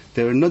 because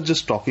they were not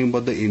just talking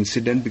about the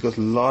incident, because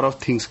a lot of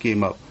things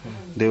came up.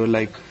 They were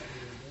like,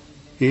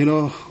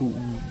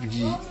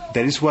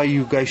 that is why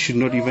you guys should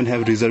not even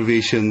have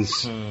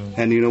reservations,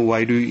 and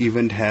why do you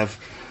even have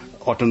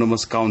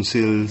autonomous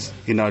councils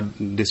in our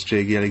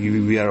district? Yeah, like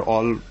we are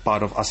all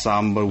part of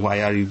Assam, but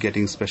why are you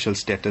getting special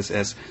status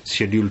as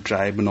scheduled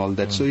tribe and all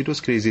that? So it was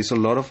crazy. So a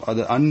lot of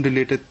other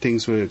unrelated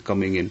things were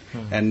coming in,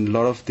 and a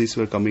lot of these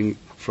were coming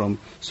from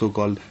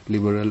so-called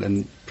liberal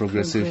and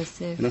progressive.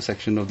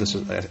 Section of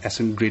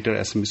the greater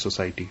Assamese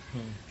society.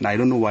 And I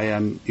don't know why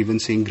I'm even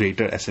saying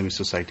greater Assamese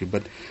society,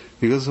 but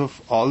because of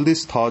all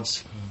these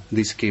thoughts,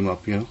 this came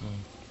up.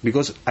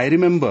 Because I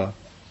remember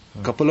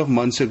a couple of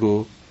months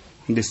ago,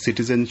 the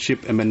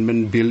Citizenship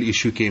Amendment Bill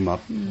issue came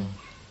up,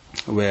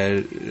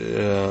 where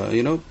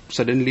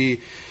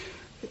suddenly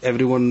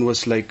everyone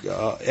was like,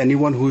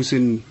 anyone who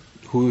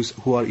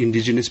are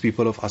indigenous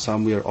people of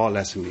Assam, we are all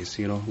Assamese.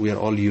 We are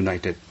all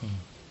united.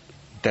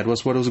 That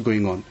was what was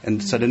going on,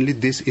 and suddenly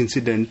this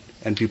incident,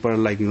 and people are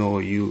like, no,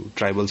 you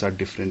tribals are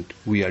different,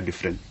 we are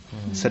different.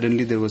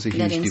 Suddenly there was a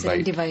huge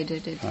divide.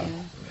 Divided it.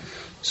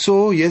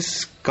 So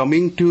yes,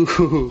 coming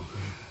to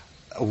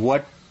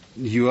what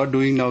you are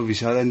doing now,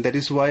 Vishal, and that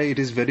is why it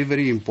is very,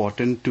 very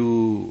important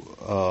to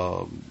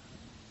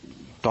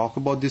talk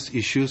about these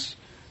issues,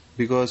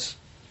 because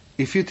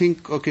if you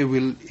think, okay,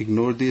 we'll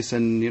ignore this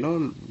and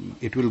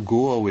it will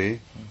go away,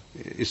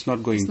 it's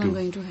not going to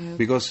happen.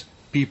 Because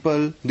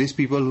these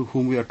people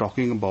whom we are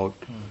talking about,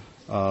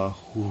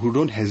 who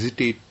don't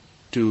hesitate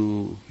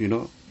to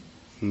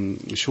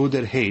show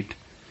their hate,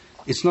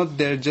 it's not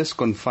they're just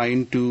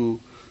confined to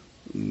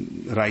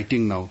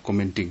writing now,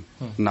 commenting.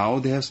 Now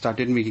they have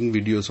started making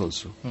videos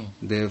also.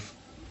 They've,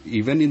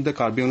 even in the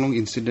Karbi Anglong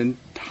incident,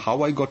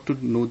 how I got to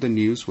know the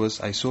news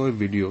was I saw a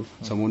video,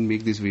 someone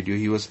make this video,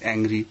 he was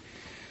angry.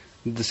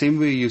 The same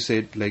way you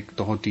said, like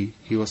Tohoti,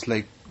 he was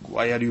like,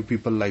 why are you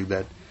people like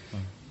that?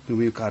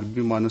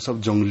 Karbi Manas of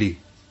Jongli.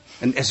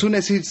 And as soon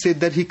as he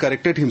said that, he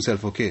corrected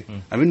himself, okay?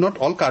 I mean, not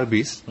all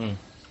Karbis,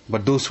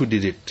 but those who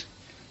did it.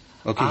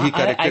 Okay, he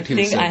corrected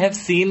himself. I think I have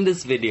seen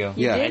this video.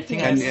 Yeah, I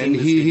think and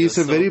he's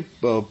a very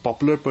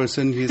popular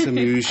person. He's a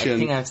musician. I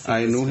think I've seen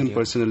I know him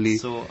personally.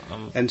 So,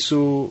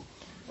 so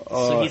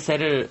he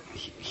said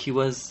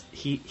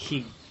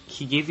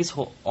he gave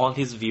all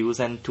his views,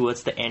 and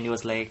towards the end he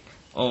was like,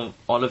 oh,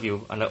 all of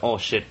you, and oh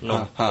shit,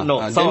 no, some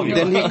of you.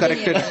 Then he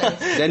corrected.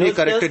 Then he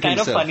corrected kind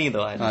himself. Of funny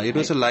though. It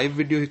was a live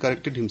video. He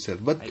corrected himself,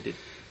 but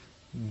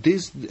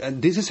this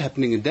is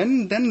happening.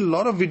 Then a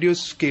lot of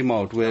videos came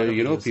out where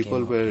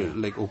people were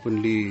like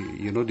openly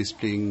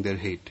displaying their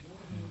hate.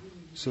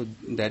 So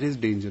that is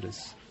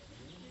dangerous.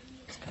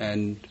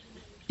 And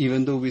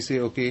even though we say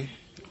okay,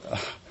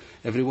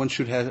 everyone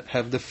should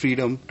have the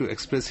freedom to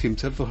express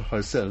himself or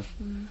herself.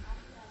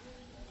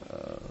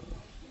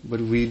 But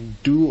we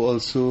do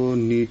also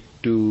need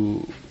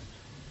to,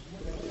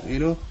 I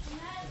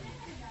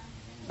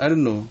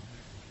don't know,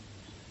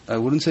 I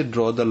wouldn't say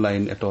draw the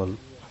line at all,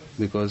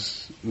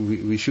 because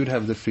we should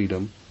have the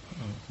freedom.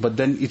 But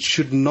then it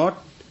should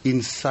not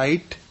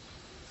incite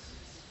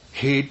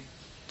hate,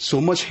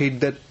 so much hate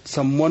that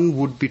someone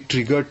would be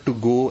triggered to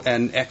go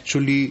and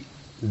actually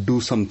do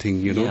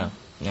something,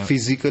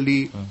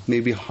 physically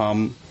maybe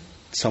harm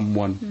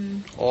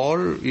someone.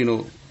 Or,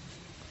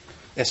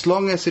 as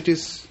long as it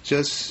is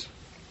just,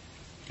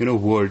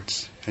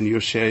 words and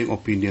you're sharing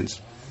opinions.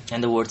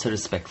 And the words are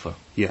respectful.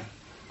 Yeah.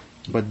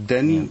 But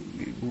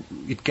then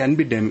it can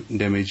be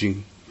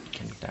damaging. It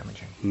can be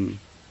damaging.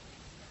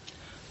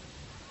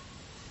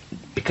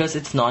 Because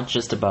it's not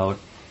just about,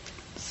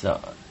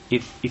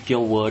 if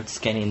your words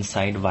can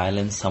incite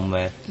violence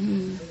somewhere.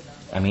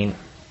 I mean,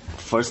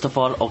 first of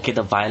all, okay,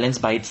 the violence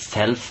by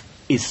itself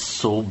is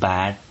so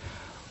bad.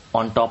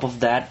 On top of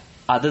that,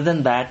 other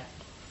than that,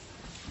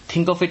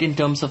 think of it in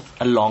terms of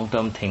a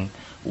long-term thing.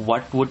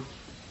 What would,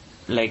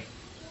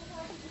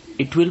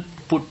 it will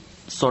put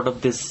sort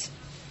of this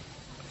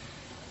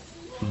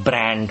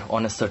brand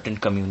on a certain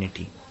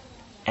community,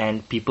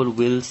 and people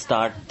will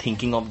start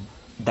thinking of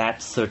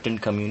that certain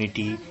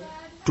community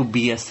to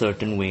be a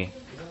certain way,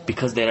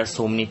 because there are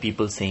so many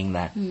people saying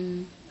that.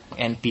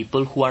 And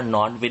people who are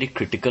not very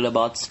critical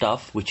about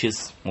stuff, which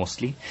is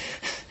mostly,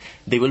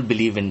 they will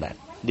believe in that.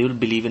 They will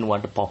believe in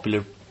what the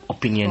popular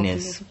opinion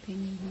is.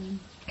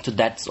 So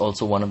that's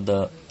also one of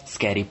the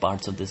scary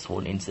parts of this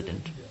whole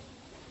incident.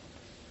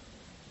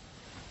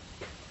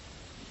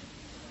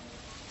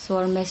 So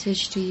our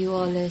message to you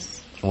all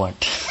is...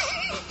 What?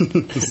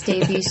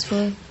 Stay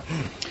peaceful.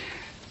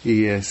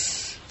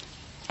 Yes.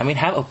 I mean,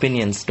 have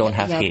opinions, don't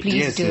have hate.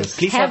 Please do.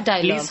 Please have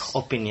dialogues. Please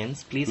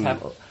opinions. Please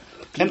have...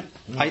 And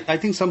I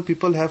think some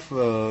people have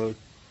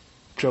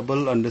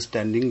trouble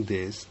understanding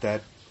this,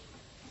 that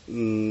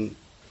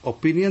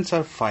opinions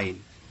are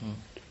fine.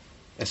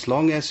 As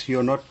long as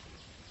you're not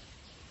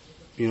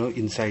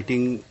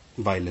inciting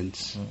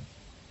violence.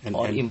 And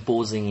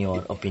imposing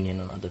your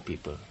opinion on other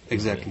people.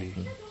 Exactly.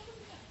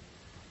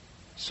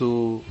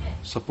 So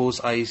suppose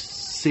I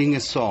sing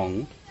a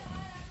song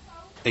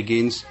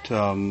against,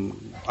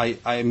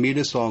 I made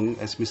a song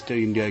as Mr.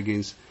 India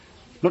against,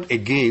 not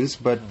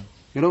against, but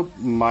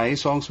my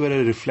songs were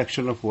a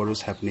reflection of what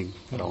was happening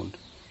around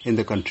in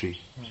the country.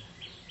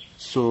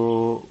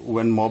 So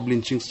when mob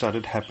lynching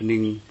started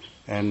happening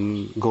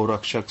and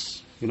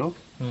Gaurakshaks,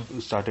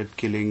 started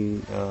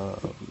killing,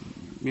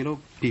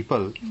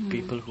 people.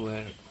 People who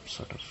were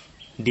sort of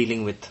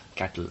dealing with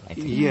cattle, I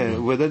think. Yeah,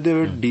 whether they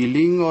were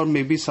dealing or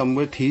maybe some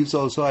were thieves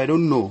also, I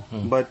don't know.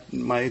 But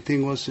my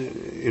thing was,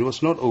 it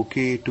was not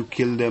okay to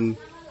kill them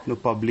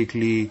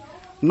publicly.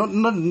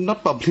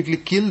 Not publicly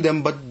kill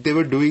them, but they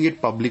were doing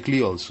it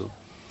publicly also.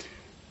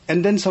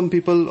 And then some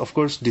people, of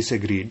course,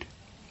 disagreed.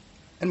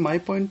 And my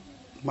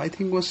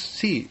thing was,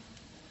 see,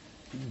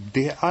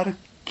 they are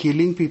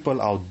killing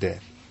people out there.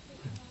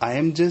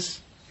 I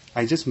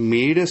just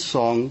made a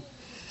song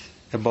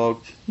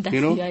about,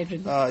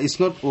 it's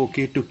not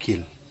okay to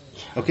kill.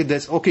 Okay,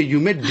 that's okay. You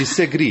may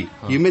disagree.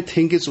 You may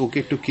think it's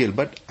okay to kill,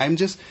 but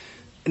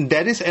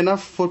that is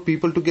enough for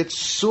people to get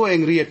so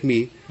angry at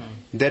me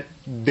that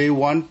they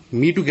want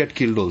me to get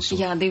killed also.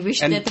 Yeah, they wish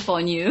death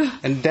upon you.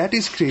 And that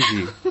is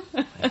crazy.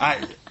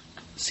 I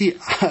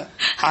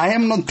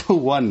am not the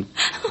one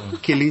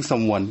killing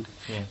someone.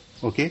 Yeah.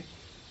 Okay?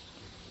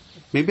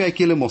 Maybe I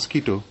kill a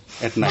mosquito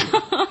at night.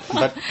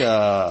 But,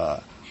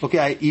 okay,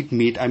 I eat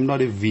meat. I'm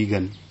not a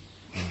vegan.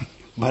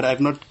 But I've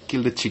not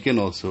killed a chicken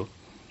also.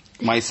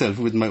 Myself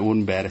with my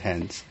own bare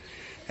hands.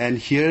 And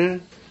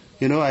here,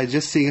 I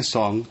just sing a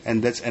song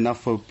and that's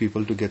enough for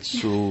people to get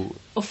so...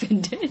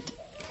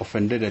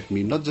 offended at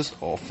me. Not just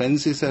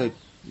offense is a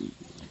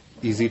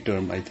easy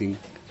term, I think.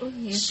 Oh,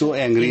 yes. So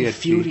angry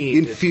at me.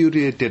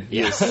 Infuriated.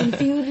 Yes.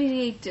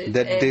 Infuriated.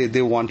 That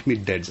they want me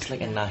dead. Just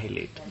like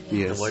annihilate.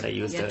 Yes. The word I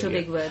used earlier. Two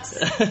big words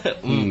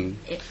in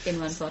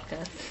one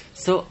podcast.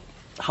 So,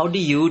 how did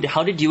you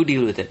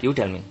deal with it? You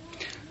tell me.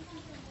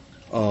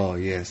 Oh,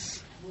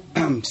 yes.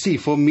 See,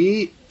 for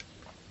me,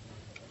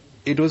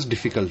 it was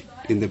difficult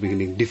in the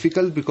beginning.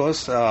 Difficult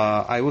because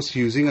I was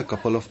using a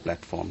couple of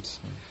platforms.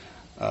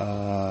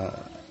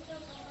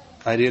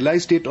 I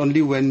realized it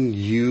only when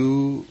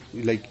you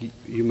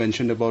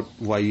mentioned about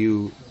why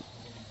you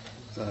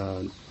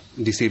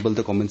disable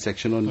the comment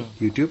section on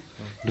YouTube.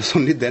 It was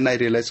only then I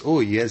realized, oh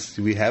yes,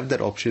 we have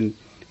that option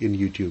in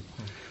YouTube.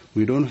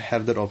 We don't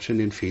have that option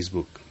in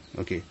Facebook.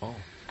 Okay.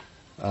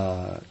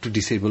 To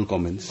disable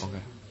comments. Okay.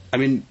 I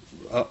mean,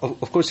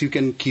 of course you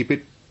can keep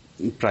it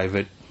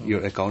private,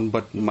 your account,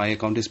 but my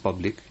account is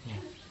public.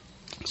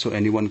 So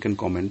anyone can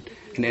comment.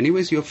 And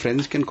anyways, your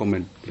friends can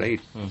comment,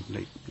 right?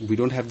 Like, we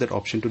don't have that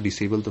option to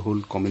disable the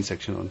whole comment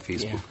section on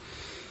Facebook. Yeah.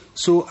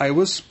 So I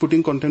was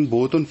putting content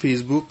both on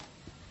Facebook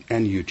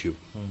and YouTube.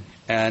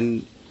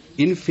 And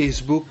in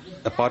Facebook,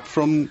 apart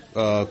from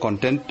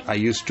content, I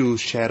used to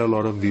share a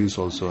lot of views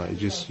also. I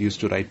just used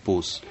to write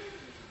posts.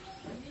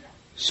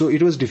 So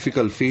it was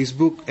difficult,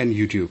 Facebook and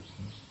YouTube.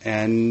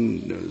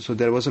 And so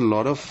there was a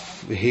lot of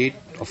hate,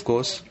 of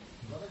course.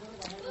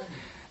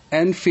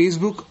 And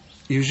Facebook,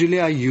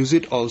 usually I use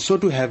it also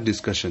to have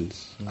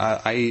discussions.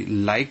 I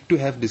like to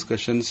have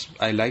discussions.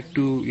 I like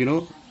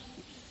to,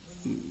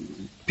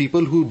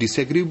 people who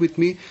disagree with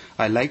me,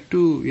 I like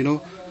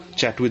to,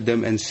 chat with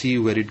them and see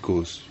where it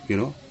goes,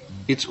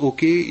 It's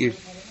okay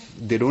if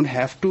they don't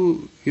have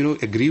to,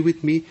 agree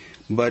with me,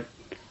 but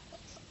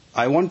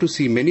I want to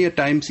see many a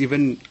times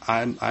even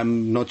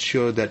I'm not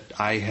sure that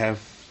I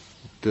have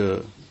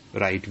the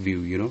right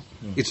view,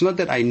 It's not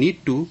that I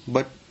need to,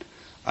 but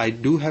I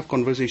do have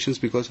conversations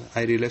because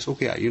I realize,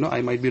 okay,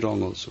 I might be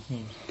wrong also.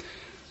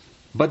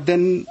 But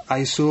then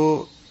I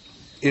saw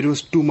it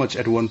was too much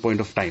at one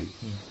point of time.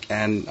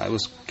 And I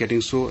was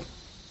getting so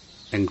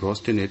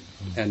engrossed in it.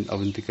 And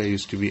Avantika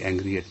used to be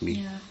angry at me.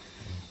 Yeah.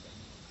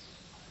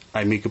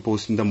 I make a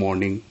post in the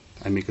morning,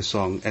 I make a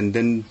song, and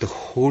then the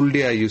whole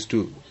day I used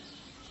to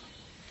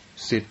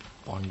sit.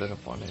 Ponder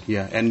upon it.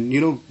 Yeah, and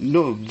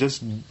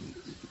just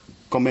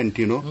comment,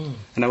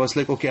 And I was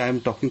like, okay,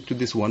 I'm talking to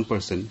this one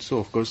person. So,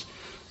 of course,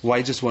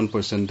 why just one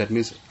person? That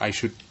means I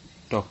should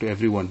talk to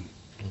everyone.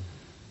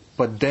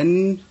 But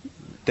then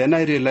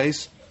I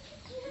realized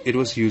it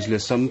was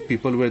useless. Some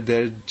people were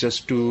there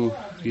just to,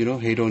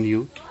 hate on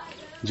you,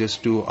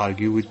 just to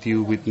argue with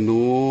you with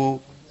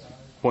no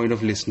point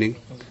of listening.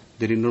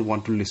 They did not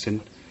want to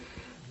listen.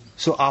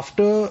 So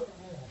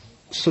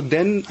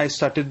then I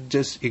started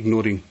just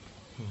ignoring.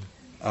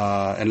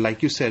 And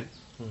like you said,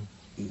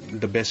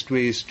 the best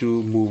way is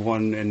to move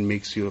on and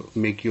make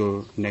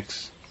your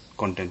next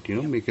content,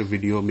 make a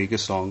video, make a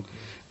song.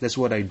 That's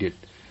what I did.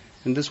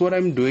 And that's what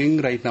I'm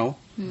doing right now.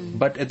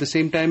 But at the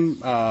same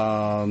time,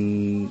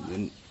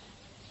 I'm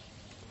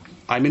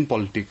in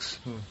politics.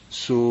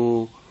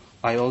 So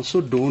I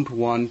also don't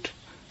want...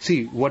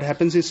 See, what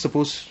happens is,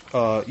 suppose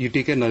you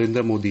take a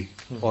Narendra Modi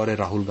or a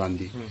Rahul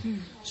Gandhi.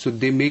 So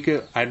they make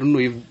I don't know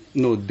if...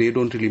 No, they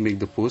don't really make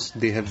the post.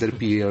 They have their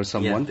PA or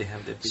someone. Yeah, they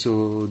have their PA.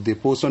 So they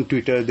post on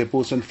Twitter, they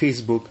post on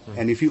Facebook.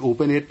 And if you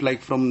open it,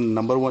 like from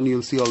number one,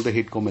 you'll see all the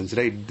hate comments,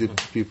 right? The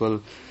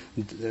people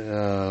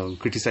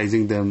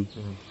criticizing them.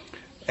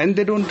 And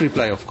they don't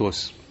reply, of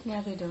course.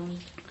 Yeah, they don't.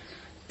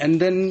 And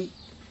then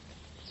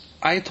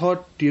I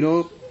thought,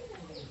 of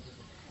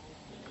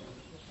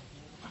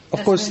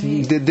That's course,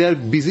 very- they are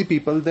busy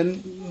people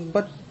then,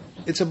 but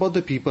it's about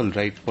the people,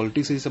 right?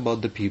 Politics is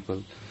about the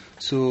people.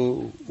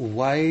 So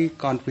why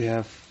can't we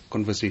have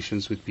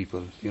conversations with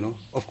people,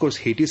 Of course,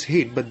 hate is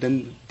hate, but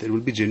then there will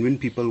be genuine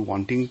people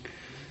wanting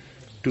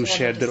to have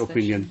share a their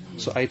opinion. discussion.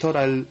 So I thought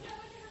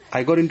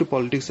I got into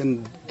politics,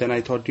 and then I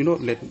thought,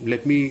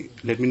 let me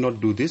not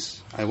do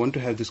this. I want to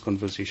have this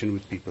conversation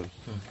with people.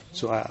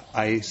 So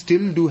I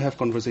still do have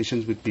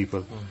conversations with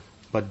people,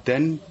 but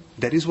then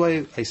that is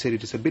why I said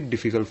it is a bit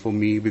difficult for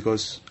me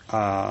because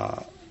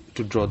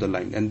to draw the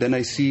line. And then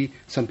I see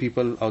some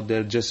people out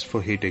there just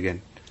for hate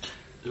again.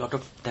 A lot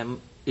of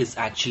them is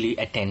actually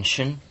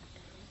attention.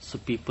 So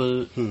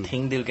people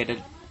think they'll get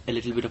a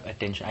little bit of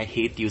attention. I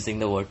hate using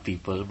the word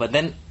people, but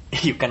then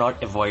you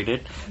cannot avoid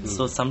it.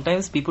 So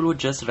sometimes people would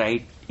just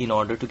write in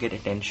order to get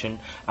attention,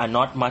 and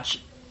not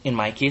much in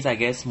my case, I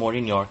guess more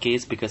in your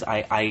case, because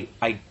I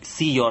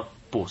see your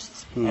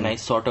posts and I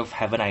sort of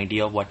have an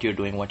idea of what you're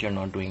doing, what you're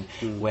not doing,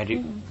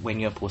 when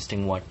you're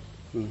posting what,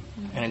 and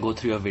I go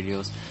through your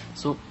videos.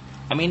 So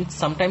I mean,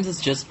 sometimes it's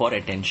just for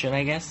attention,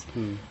 I guess.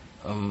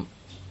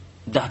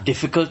 The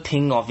difficult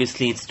thing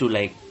obviously is to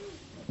like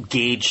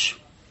gauge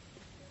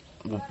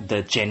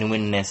the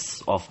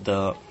genuineness of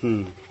the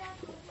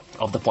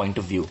point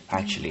of view,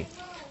 actually.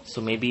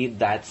 So maybe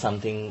that's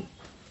something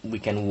we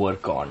can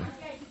work on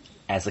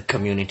as a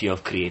community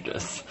of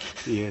creators.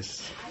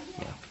 Yes.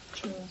 Yeah.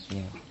 True.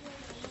 Yeah.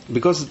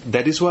 Because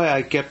that is why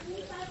I kept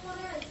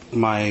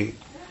my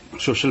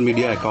social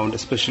media account,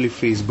 especially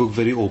Facebook,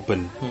 very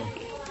open.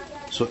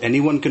 So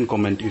anyone can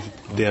comment if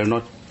they are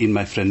not in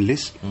my friend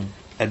list.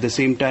 At the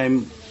same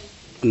time,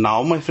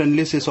 now my friend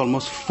list is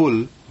almost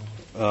full,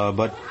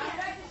 but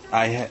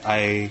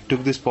I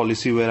took this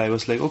policy where I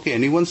was like, okay,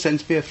 anyone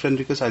sends me a friend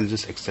request, I'll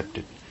just accept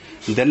it.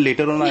 And then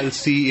later on, I'll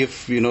see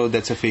if,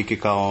 that's a fake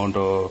account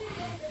or,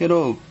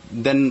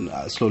 then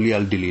slowly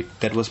I'll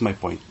delete. That was my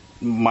point.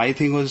 My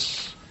thing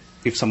was,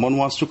 if someone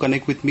wants to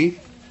connect with me,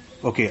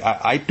 okay,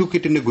 I took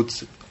it in a good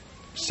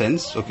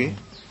sense, okay.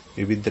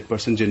 Maybe that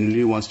person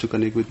genuinely wants to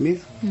connect with me,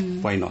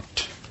 why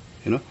not,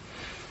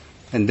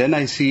 And then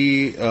I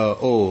see,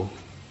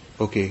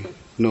 okay,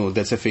 no,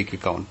 that's a fake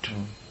account.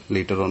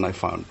 Later on I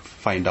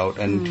find out,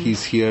 and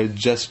he's here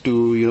just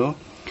to,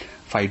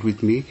 fight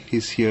with me.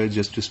 He's here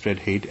just to spread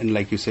hate, and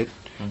like you said,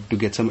 to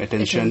get some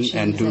attention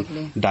and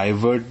exactly. to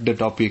divert the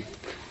topic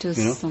To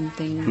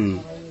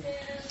something.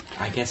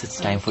 I guess it's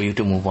time for you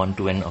to move on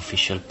to an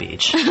official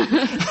page.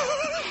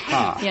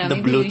 Yeah, The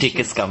maybe blue we tick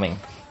should. is coming.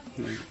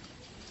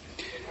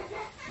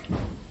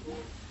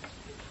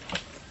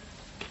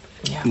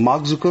 Yeah.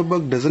 Mark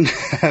Zuckerberg doesn't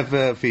have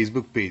a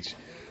Facebook page.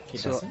 He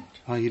doesn't?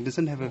 He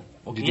doesn't have a.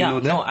 Did Yeah, you know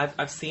that? no,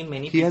 I've seen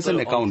many people. He has an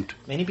account.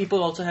 Many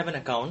people also have an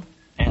account,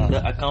 and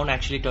the account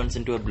actually turns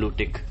into a blue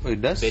tick. Oh,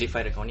 it does?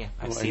 Verified account, yeah.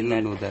 I've Oh, I seen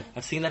didn't that. know that.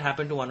 I've seen that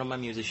happen to one of my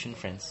musician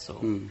friends. So,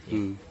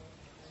 yeah.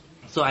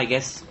 So I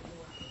guess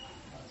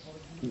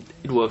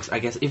it works. I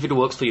guess if it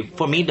works for you,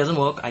 for me it doesn't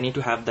work. I need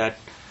to have that,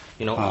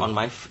 on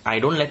my. I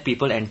don't let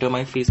people enter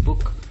my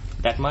Facebook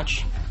that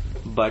much,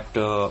 but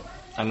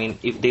I mean,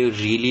 if they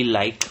really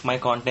like my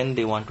content,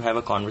 they want to have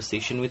a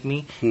conversation with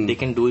me, they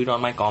can do it on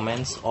my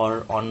comments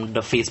or on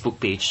the Facebook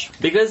page.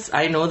 Because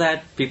I know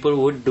that people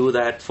would do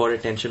that for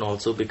attention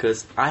also,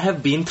 because I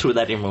have been through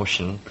that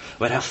emotion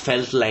where I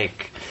felt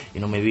like,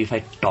 maybe if I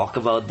talk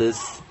about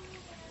this,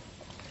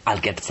 I'll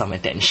get some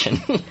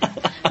attention.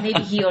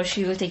 Maybe he or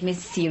she will take me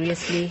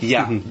seriously.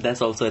 Yeah,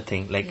 that's also a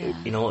thing. Like,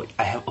 Yeah.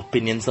 I have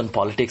opinions on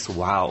politics.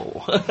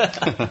 Wow.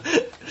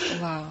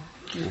 Wow.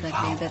 Exactly.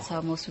 Wow. That's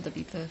how most of the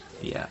people,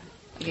 Yeah.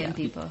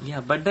 people. Yeah,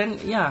 but then,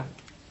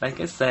 like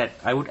I said,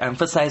 I would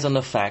emphasize on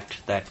the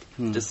fact that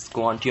just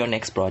go on to your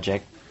next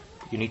project.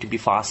 You need to be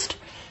fast.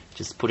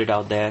 Just put it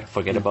out there,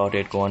 forget about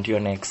it, go on to your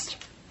next.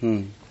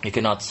 You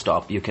cannot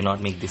stop. You cannot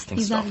make these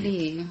things stop you.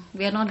 Exactly.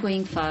 We are not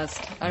going fast.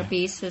 Our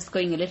pace is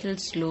going a little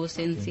slow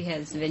since he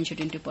has ventured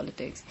into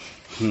politics.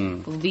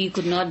 We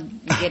could not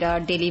get our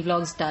daily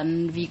vlogs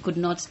done. We could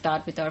not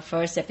start with our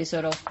first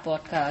episode of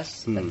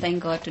podcast. But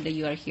thank God today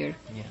you are here.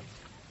 Yeah.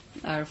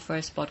 Our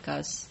first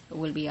podcast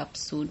will be up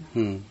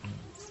soon.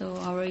 So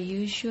our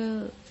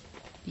usual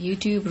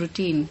YouTube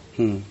routine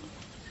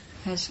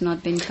has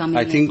not been coming.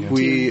 I think into-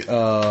 we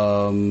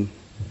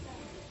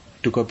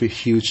took up a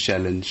huge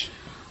challenge.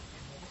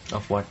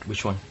 Of what?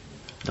 Which one?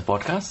 The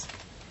podcast?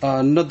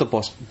 Not the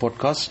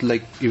podcast,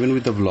 like even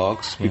with the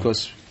vlogs,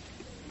 because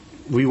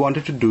we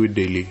wanted to do it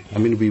daily. I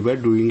mean, we were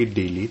doing it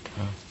daily.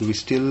 We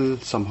still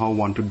somehow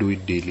want to do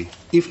it daily.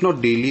 If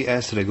not daily,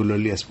 as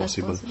regularly as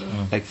possible.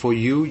 Like for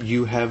you,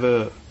 you have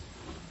a...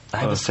 I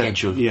have a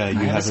schedule. Yeah, you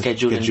I have a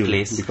schedule in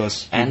place.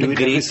 Because And you do a it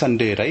every great-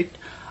 Sunday, right?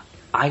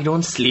 I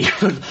don't sleep.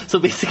 So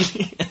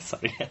basically,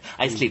 sorry,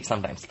 I sleep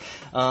sometimes.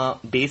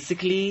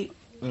 Basically,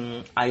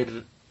 I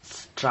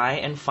try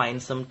and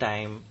find some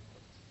time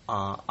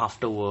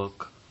after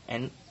work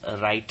and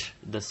write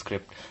the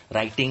script.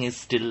 Writing is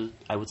still,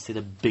 I would say,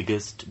 the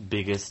biggest,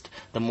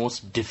 the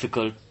most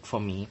difficult for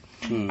me.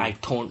 I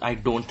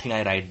don't think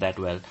I write that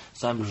well.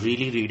 So I'm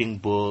really reading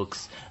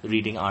books,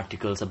 reading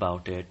articles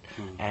about it,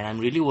 and I'm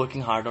really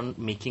working hard on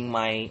making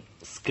my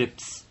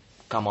scripts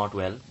come out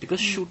well, because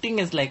shooting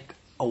is like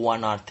a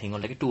 1 hour thing or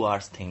like a 2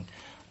 hours thing,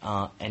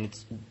 and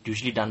it's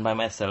usually done by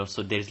myself,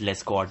 so there's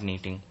less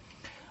coordinating.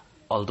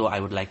 Although I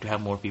would like to have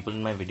more people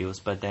in my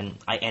videos, but then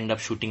I end up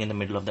shooting in the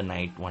middle of the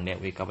night. One day I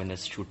wake up and I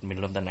shoot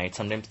middle of the night.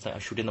 Sometimes I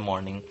shoot in the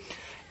morning.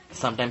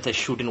 Sometimes I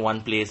shoot in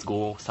one place,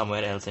 go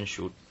somewhere else and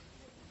shoot.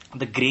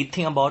 The great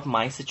thing about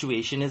my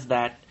situation is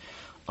that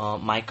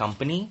my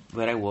company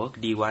where I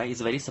work, DY,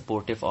 is very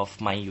supportive of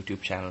my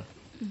YouTube channel,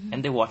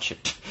 and they watch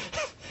it.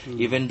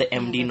 Even the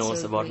MD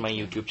knows about my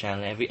YouTube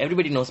channel.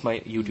 Everybody knows my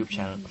YouTube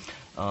channel.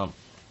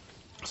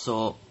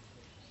 So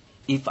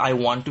if I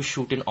want to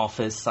shoot in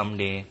office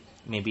someday,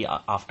 maybe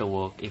after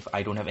work, if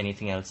I don't have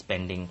anything else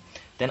pending,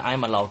 then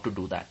I'm allowed to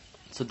do that.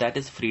 So that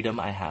is freedom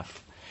I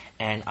have.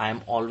 And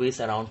I'm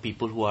always around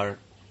people who are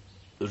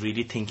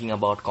really thinking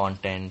about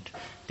content.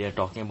 They're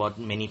talking about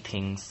many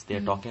things. They're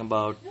talking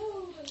about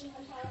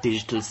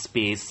digital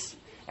space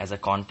as a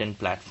content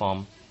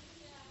platform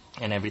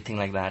and everything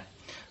like that.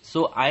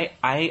 So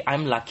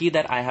I'm lucky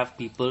that I have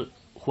people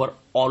who are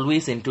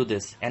always into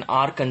this and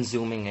are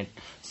consuming it.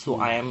 So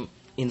I am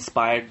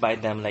inspired by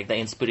them. Like the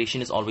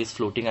inspiration is always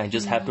floating. I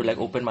just have to like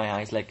open my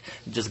eyes, like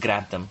just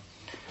grab them.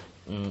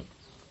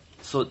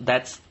 So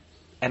that's,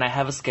 and I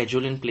have a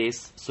schedule in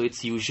place. So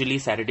it's usually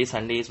Saturday,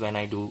 Sundays when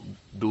I do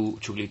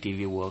Chugli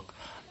TV work.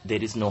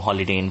 There is no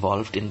holiday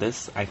involved in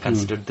this. I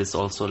consider this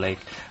also like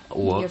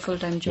work. Your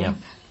full-time job.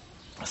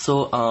 Yeah.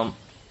 So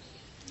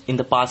in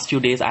the past few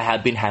days, I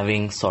have been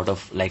having sort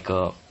of like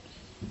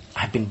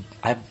I've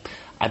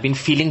been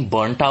feeling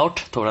burnt out,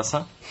 thoda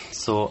sa.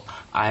 So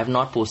I have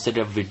not posted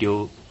a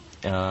video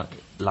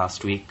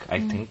last week,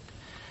 I think.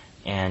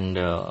 And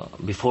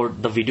before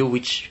the video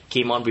which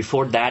came out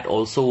before that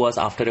also was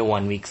after a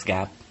 1 week's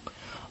gap.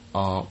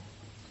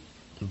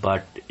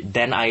 But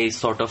then I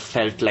sort of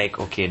felt like,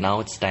 okay, now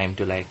it's time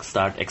to like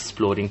start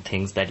exploring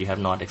things that you have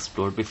not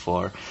explored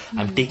before.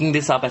 I'm taking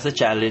this up as a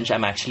challenge.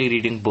 I'm actually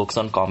reading books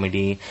on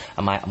comedy.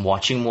 I'm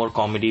watching more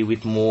comedy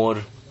with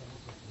more.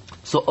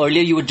 So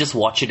earlier you would just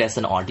watch it as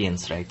an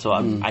audience, right? So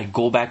I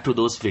go back to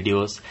those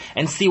videos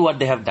and see what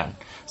they have done.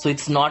 So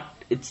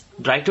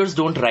writers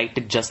don't write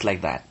it just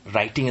like that.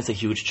 Writing is a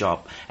huge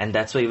job. And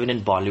that's why even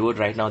in Bollywood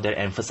right now, they're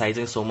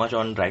emphasizing so much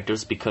on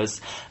writers, because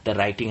the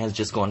writing has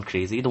just gone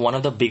crazy. One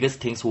of the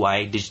biggest things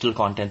why digital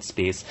content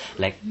space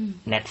like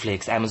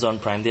Netflix, Amazon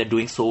Prime, they're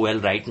doing so well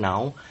right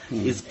now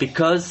is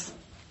because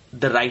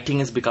the writing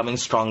is becoming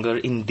stronger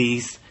in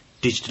these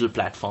digital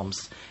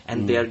platforms,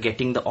 and they are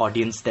getting the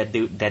audience that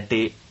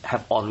they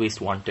have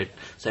always wanted.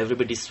 So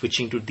everybody's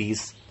switching to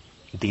these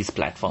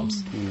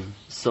platforms.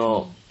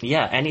 So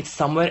yeah, and it's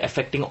somewhere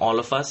affecting all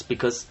of us,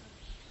 because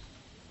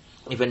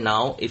even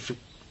now, if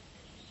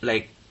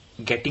like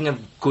getting a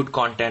good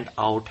content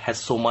out has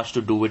so much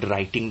to do with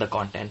writing the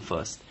content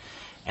first,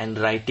 and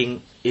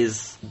writing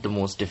is the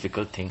most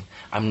difficult thing.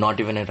 I'm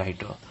not even a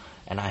writer,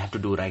 and I have to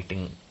do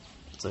writing,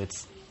 so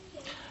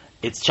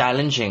it's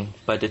challenging,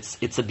 but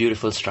it's a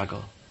beautiful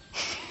struggle.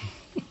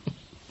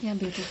 Yeah,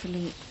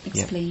 beautifully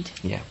explained.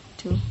 Yeah.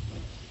 Too.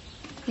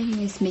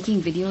 Anyways,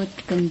 making video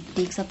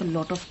takes up a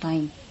lot of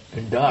time.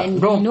 It does. And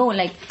Bro,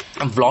 like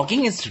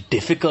vlogging is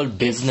difficult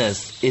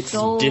business. It's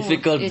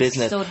difficult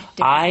business. So difficult.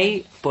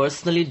 I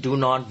personally do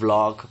not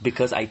vlog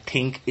because I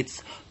think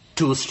it's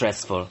too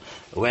stressful.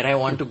 Where I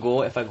want to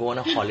go, if I go on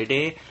a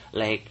holiday,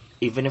 like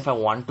even if I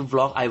want to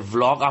vlog, I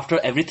vlog after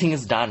everything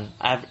is done.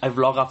 I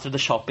vlog after the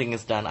shopping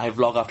is done. I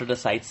vlog after the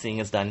sightseeing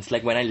is done. It's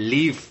like when I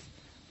leave,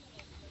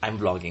 I'm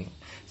vlogging.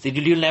 So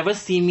you'll never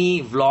see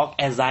me vlog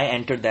as I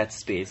enter that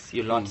space.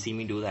 You'll not see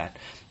me do that,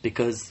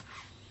 because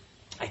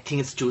I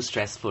think it's too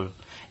stressful.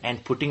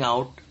 And putting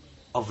out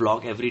a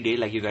vlog every day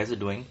like you guys are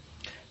doing,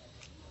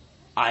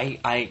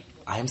 I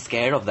am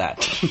scared of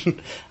that.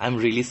 I'm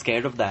really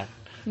scared of that.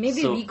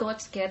 maybe we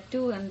got scared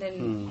too, and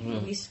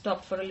then we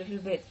stopped for a little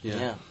bit.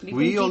 Yeah.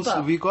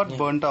 We got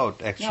burnt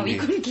out actually. Yeah, we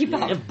couldn't keep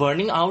up. Yeah,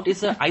 burning out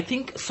is I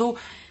think so.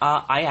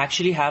 I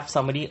actually have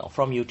somebody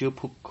from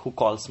YouTube who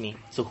calls me.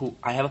 So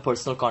I have a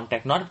personal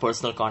contact, not a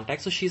personal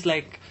contact. So she's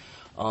like,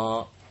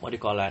 what do you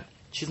call that?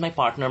 She's my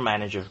partner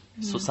manager.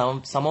 So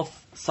some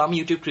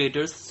YouTube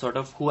creators sort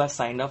of who have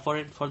signed up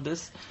for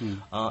this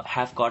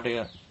have got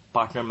a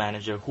partner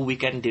manager who we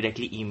can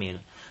directly email.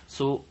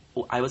 So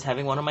I was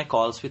having one of my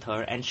calls with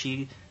her, and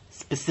she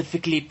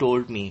specifically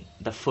told me,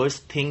 the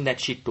first thing that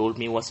she told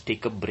me was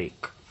take a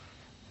break.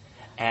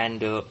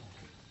 And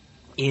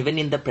even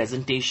in the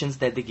presentations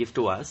that they give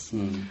to us,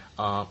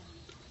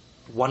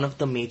 one of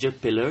the major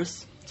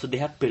pillars, so they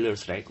have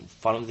pillars, right?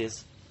 Follow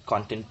this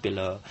content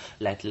pillar,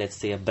 let's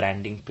say a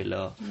branding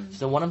pillar.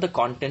 So one of the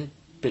content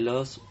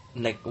pillars,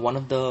 like one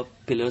of the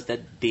pillars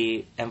that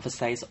they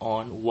emphasize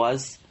on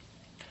was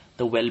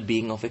the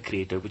well-being of a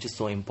creator, which is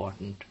so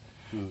important.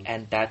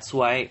 And that's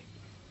why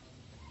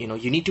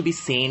you need to be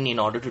sane in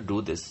order to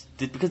do this,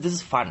 because this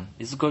is fun.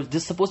 This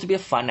is supposed to be a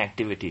fun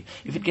activity.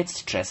 If it gets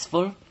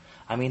stressful,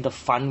 I mean, the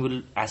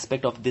fun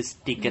aspect of this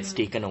gets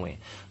taken away.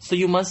 So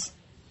you must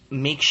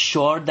make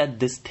sure that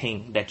this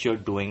thing that you're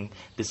doing,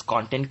 this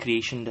content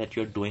creation that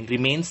you're doing,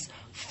 remains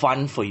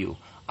fun for you.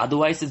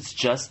 Otherwise, it's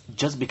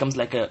just becomes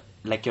like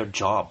your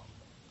job.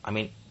 I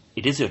mean,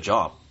 it is your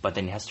job, but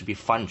then it has to be a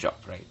fun job,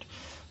 right?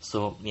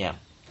 So yeah.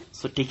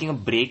 So taking a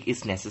break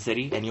is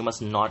necessary, and you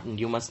must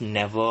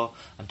never,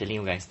 I'm telling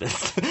you guys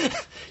this,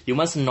 you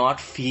must not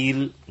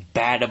feel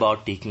bad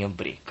about taking a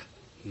break.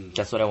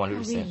 That's what I wanted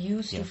to say. We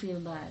used to feel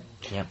bad.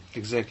 Yeah,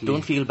 exactly.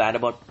 Don't feel bad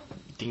about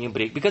taking a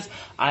break, because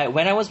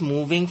when I was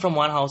moving from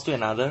one house to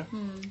another,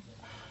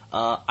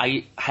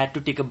 I had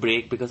to take a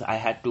break because I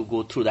had to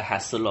go through the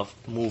hassle of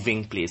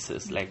moving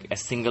places. Like a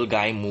single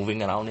guy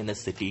moving around in the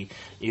city,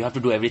 you have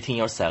to do everything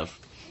yourself.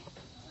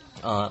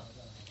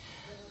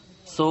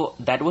 So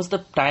that was the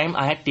time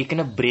I had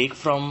taken a break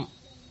from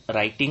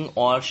writing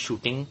or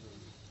shooting.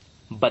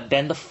 But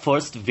then the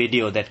first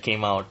video that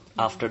came out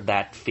after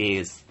that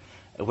phase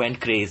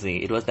went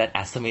crazy. It was that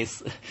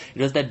Assamese,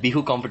 it was that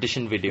Bihu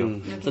competition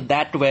video. So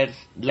that's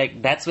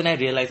when I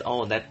realized,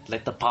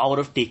 that the power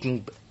of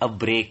taking a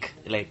break,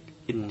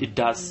 it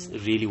does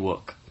really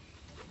work.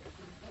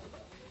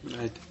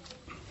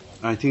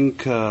 I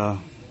think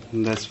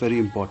that's very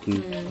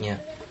important. Yeah.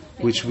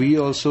 Which we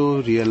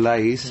also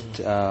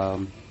realized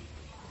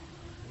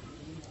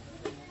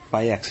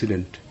by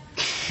accident,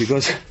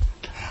 because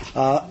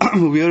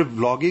we were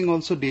vlogging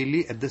also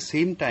daily at the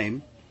same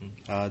time.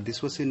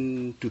 This was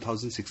in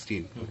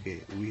 2016.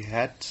 Okay, we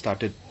had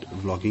started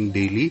vlogging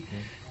daily.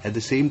 At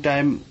the same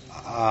time,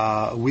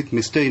 with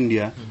Mr.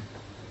 India,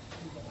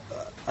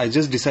 I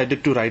just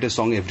decided to write a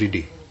song every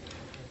day.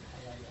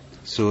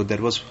 So that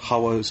was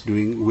how I was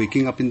doing.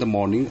 Waking up in the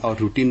morning, our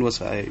routine was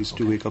I used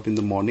to wake up in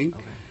the morning,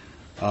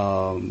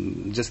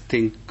 just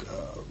think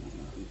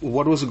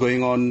what was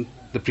going on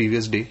the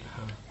previous day,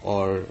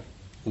 or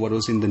what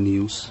was in the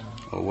news,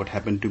 or what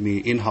happened to me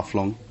in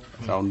Haflong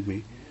around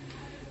me.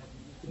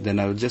 Then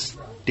I would just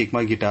take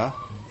my guitar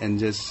and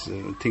just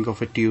think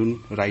of a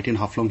tune, write in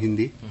Haflong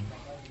Hindi,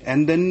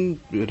 and then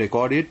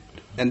record it.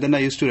 And then I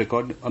used to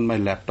record on my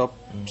laptop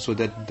so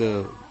that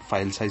the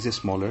file size is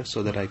smaller,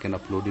 so that I can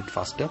upload it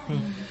faster.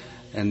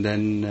 And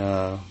then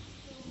I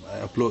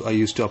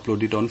used to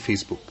upload it on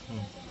Facebook.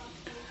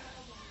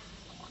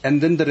 And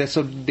then the rest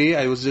of the day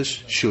I was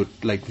just shoot,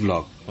 like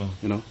vlog,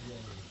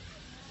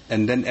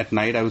 And then at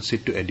night I would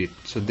sit to edit.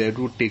 So that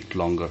would take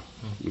longer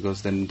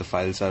because then the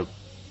files are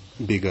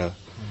bigger.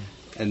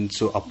 And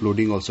so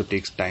uploading also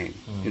takes time.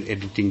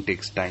 Editing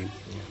takes time.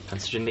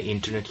 Considering the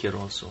internet here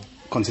also.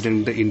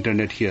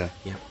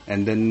 Yeah.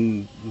 And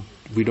then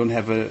we don't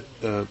have a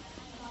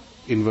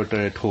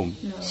inverter at home.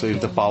 No. So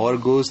if the power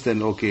goes, then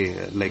you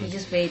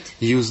just wait.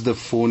 Use the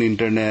phone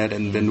internet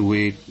and then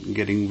wait,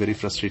 getting very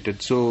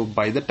frustrated. So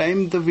by the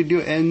time the video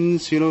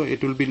ends,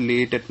 it will be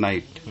late at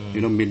night,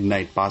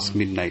 midnight, past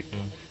midnight.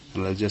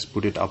 And I'll just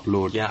put it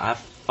upload. Yeah, I've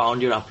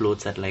found your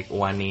uploads at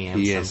 1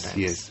 a.m. sometimes.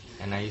 Yes.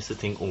 And I used to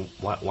think,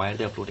 why are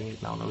they uploading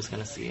it now? Nobody's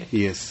going to see it.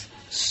 Yes.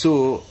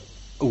 So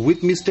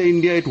with Mr.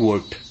 India, it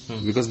worked.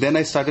 Because then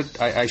I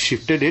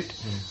shifted it.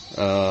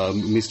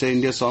 Mr.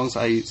 India songs,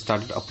 I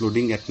started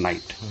uploading at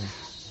night.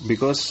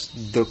 Because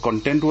the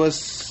content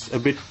was a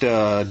bit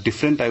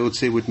different, I would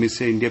say, with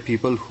Mr. India.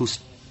 People who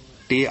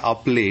stay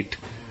up late,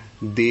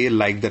 they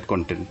like that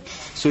content.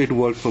 So it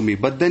worked for me.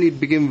 But then it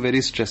became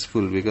very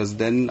stressful because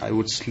then I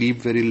would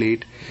sleep very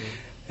late.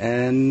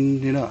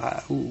 And,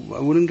 I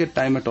wouldn't get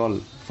time at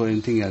all for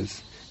anything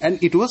else.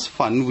 And it was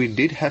fun. We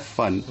did have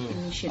fun.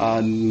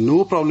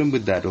 No problem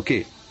with that,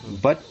 okay.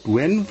 But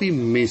when we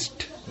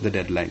missed the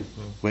deadline,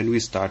 when we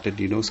started,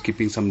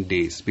 skipping some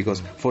days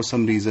because for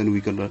some reason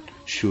we could not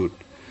shoot.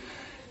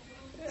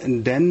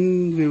 And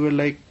then we were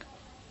like,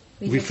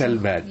 we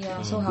felt bad.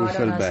 Yeah, so hard we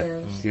felt on bad,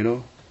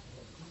 ourselves.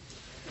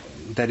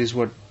 That is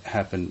what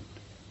happened.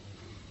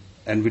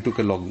 And we took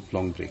a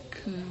long break.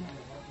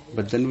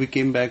 But then we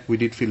came back, we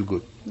did feel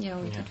good. Yeah,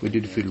 we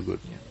did feel good.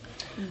 Yeah.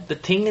 The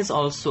thing is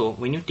also,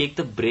 when you take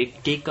a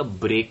break,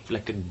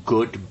 like a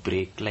good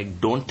break.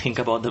 Don't think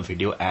about the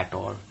video at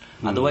all.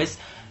 Otherwise,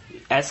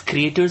 as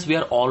creators, we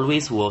are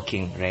always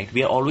working, right?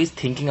 We are always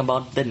thinking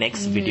about the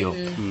next video.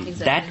 Exactly.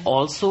 That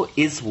also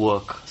is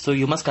work. So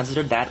you must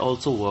consider that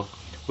also work.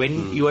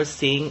 When you are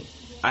saying,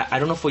 I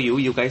don't know for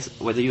you guys,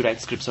 whether you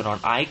write scripts or not,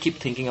 I keep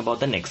thinking about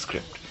the next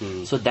script.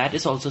 So that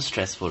is also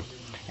stressful.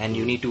 And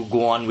you need to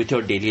go on with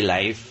your daily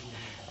life.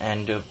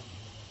 And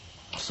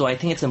so I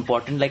think it's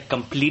important,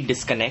 complete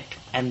disconnect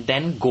and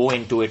then go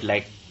into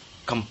it,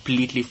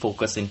 completely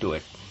focus into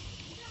it.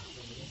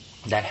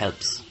 That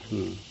helps.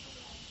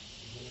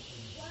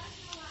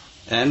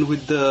 And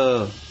with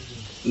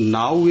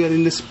now we are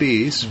in a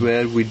space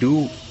where we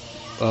do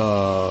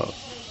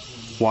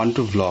want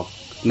to vlog.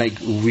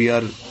 We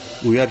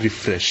are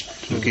refreshed.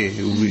 Okay,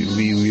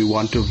 we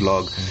want to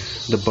vlog.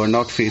 The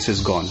burnout phase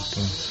is gone.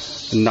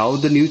 Now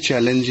the new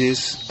challenge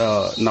is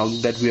now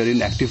that we are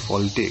in active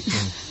politics.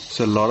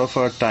 So a lot of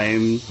our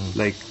time,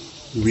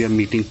 we are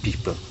meeting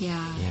people,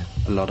 Yeah.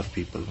 a lot of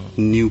people,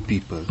 new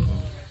people,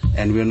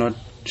 and we are not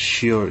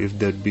sure if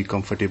they'd be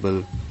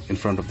comfortable in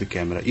front of the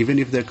camera. Even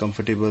if they're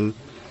comfortable,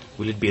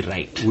 Will it be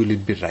right? will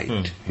it be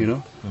right? You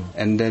know,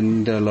 and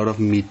then there are a lot of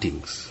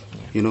meetings.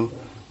 You know,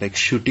 like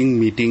shooting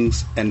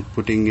meetings and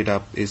putting it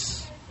up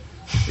is.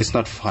 It's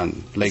not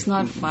fun. Like It's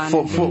not fun.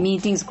 For The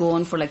meetings go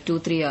on for like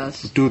 2-3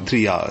 hours.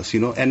 2-3 hours, you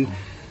know, and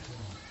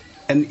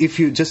if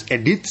you just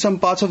edit some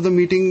parts of the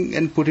meeting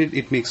and put it,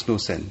 it makes no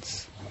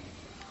sense.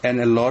 And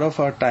a lot of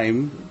our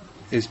time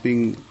is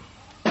being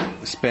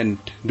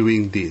spent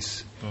doing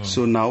this.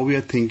 So now we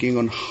are thinking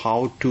on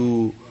how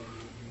to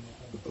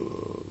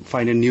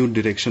find a new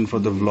direction for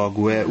the vlog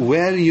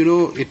where you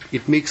know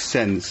it makes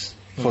sense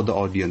for the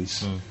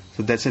audience.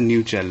 So that's a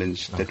new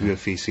challenge that we are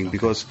facing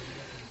because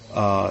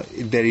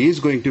there is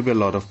going to be a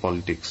lot of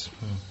politics.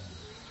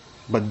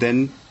 But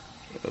then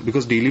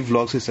because daily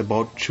vlogs is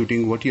about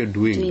shooting what you're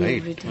doing,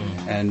 right?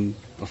 And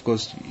of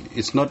course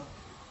it's not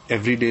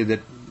every day that,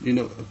 you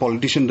know, a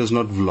politician does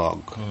not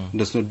vlog,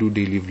 does not do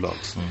daily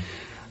vlogs.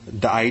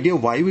 The idea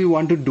why we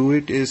want to do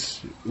it is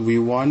we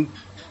want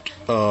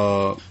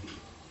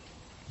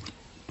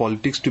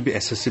politics to be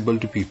accessible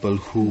to people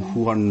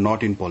who are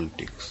not in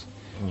politics.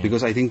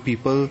 Because I think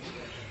people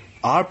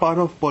are part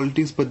of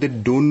politics but they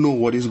don't know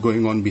what is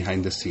going on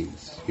behind the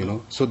scenes, you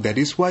know. So that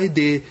is why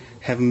they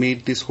have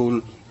made this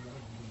whole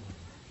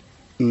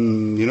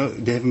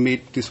they have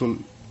made this whole,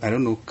 I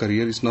don't know,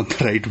 career is not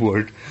the right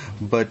word,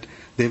 but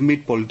they've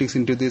made politics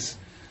into this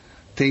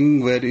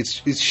thing where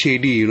it's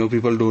shady, you know,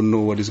 people don't know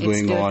what is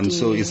going dirty, on,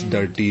 so it's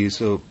dirty.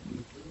 So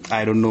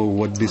I don't know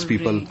what these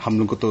people, हम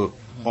लोग को तो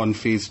on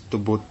face तो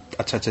बहुत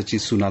अच्छा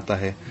चीज सुनाता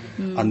है,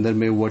 अंदर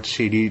में what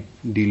shady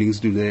dealings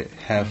do they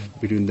have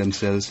between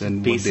themselves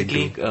and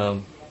basically what they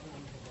do.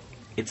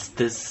 It's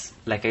this,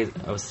 like I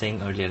was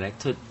saying earlier, right?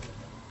 So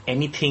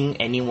anything,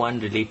 anyone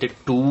related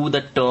to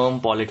the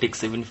term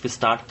politics, even if you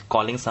start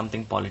calling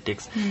something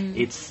politics,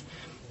 it's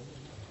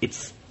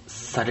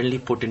suddenly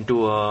put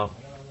into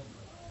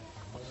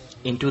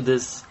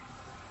this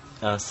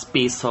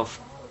space of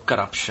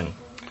corruption.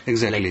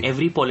 Exactly. Like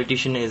every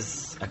politician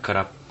is a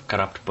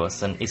corrupt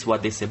person, is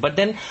what they say. But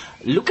then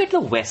look at the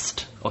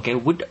West. Okay,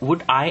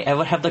 would I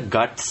ever have the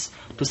guts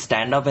to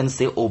stand up and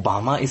say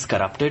Obama is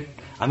corrupted?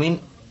 I mean,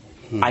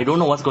 I don't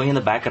know what's going in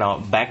the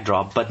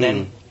backdrop, but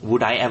then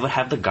would I ever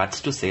have the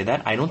guts to say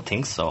that? I don't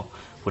think so.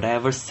 Would I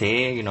ever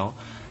say, you know,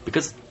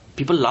 because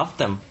people love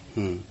them.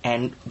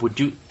 And would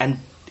you, and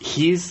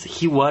he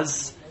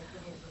was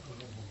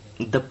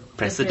the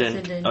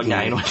president. Oh, yeah,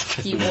 I know.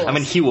 I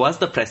mean, he was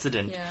the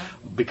president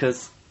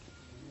because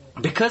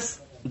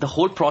the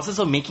whole process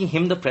of making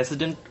him the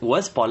president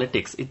was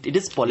politics. It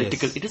is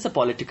political. Yes. It is a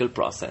political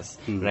process,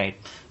 right?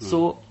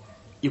 So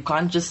you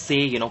can't just say,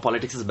 you know,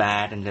 politics is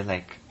bad and then,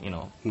 like, you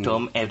know,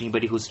 term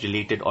anybody who's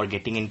related or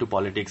getting into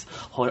politics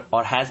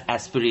or has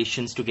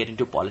aspirations to get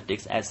into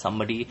politics as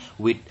somebody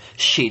with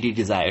shady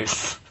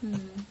desires.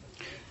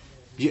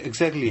 Yeah,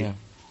 exactly. Yeah.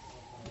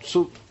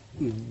 So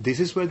this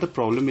is where the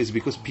problem is,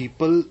 because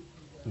people,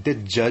 they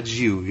judge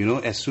you, you know,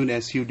 as soon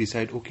as you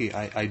decide, okay,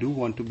 I do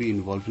want to be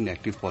involved in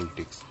active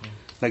politics.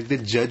 Like they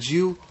judge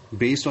you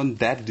based on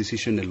that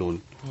decision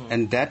alone.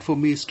 And that for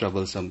me is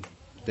troublesome.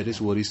 That is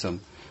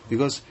worrisome.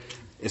 Because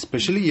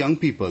especially young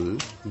people,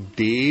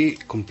 they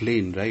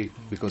complain, right?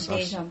 Because our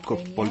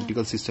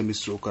political system is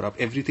so corrupt.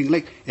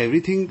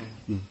 Everything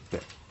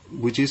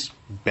which is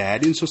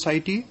bad in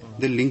society,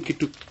 they link it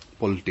to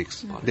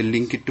politics. They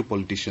link it to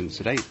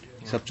politicians, right?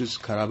 सब चीज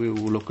खराब है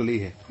वो लोग के लिए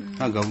है,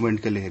 हाँ गवर्नमेंट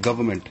के लिए है,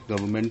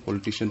 government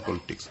politician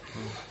politics.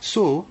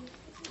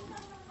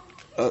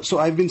 So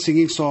I've been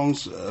singing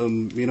songs,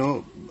 you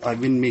know,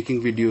 I've been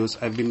making videos,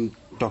 I've been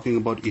talking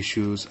about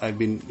issues, I've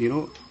been, you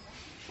know,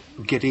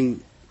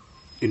 getting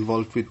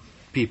involved with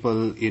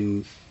people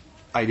in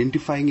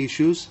identifying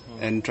issues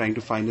and trying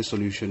to find a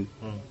solution.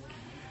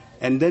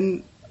 And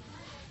then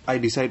I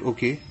decide,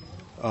 okay,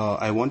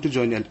 I want to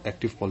join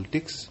active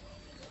politics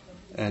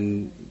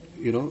and,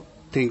 you know,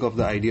 think of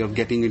the idea of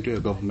getting into a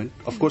government.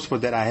 Of course, for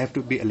that I have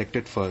to be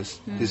elected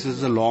first. This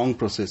is a long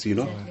process, you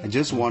know. I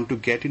just want to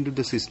get into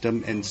the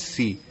system and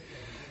see.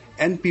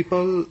 And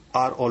people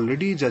are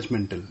already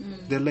judgmental.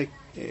 They're like,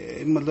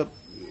 matlab,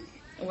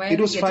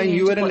 it was fine,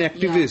 you were an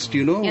activist,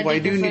 you know. Why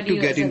do you need to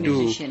get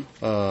into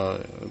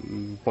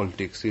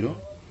politics, you know?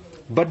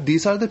 But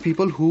these are the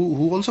people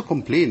who also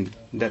complain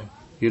that,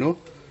 you know,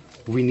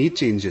 we need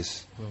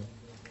changes.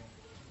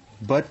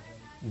 But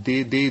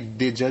they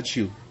judge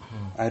you.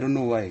 I don't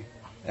know why.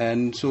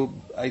 And so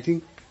I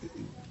think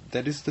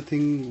that is the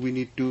thing we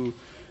need to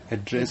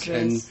address.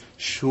 And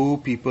show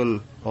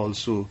people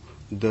also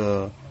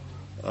the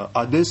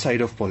other side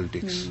of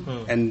politics.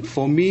 And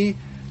for me,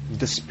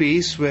 the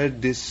space where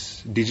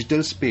this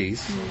digital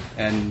space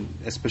and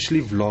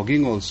especially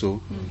vlogging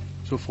also.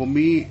 So for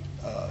me,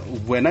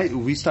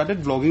 we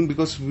started vlogging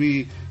because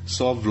we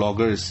saw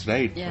vloggers,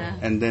 right? Yeah.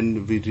 And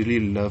then we really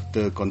loved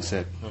the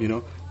concept, you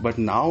know. But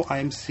now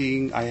I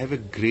have a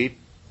great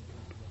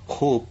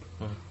hope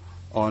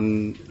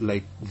on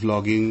like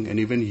vlogging and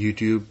even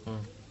YouTube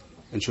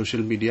and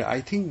social media,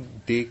 I think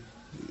it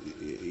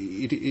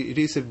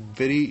is a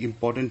very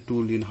important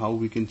tool in how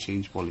we can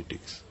change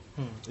politics.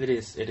 It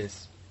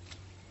is.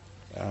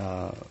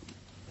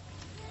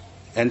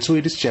 And so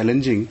it is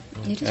challenging,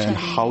 It is and challenging.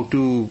 how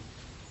to,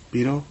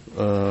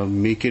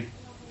 make it,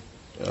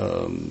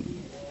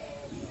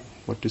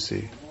 what to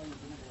say,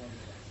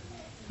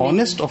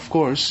 honest, of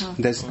course.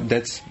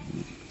 That's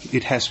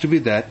it has to be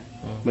that,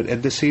 but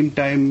at the same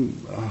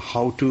time,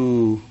 how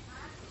to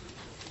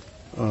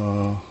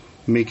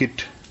make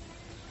it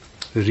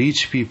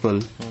reach people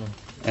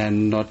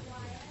and not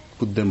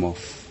put them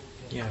off.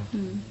 Yeah.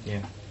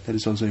 That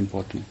is also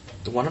important.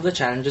 One of the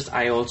challenges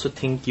I also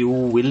think you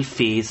will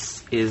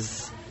face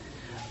is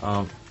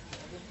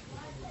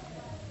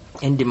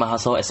in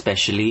Dimahasao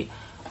especially,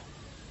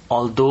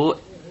 although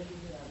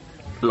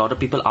a lot of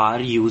people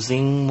are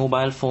using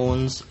mobile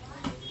phones,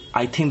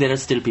 I think there are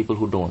still people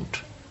who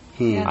don't.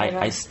 Yeah,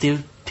 I still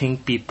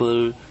think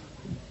people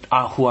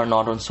who are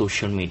not on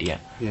social media.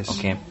 Yes.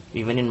 Okay.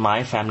 Even in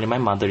my family, my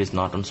mother is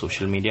not on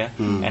social media,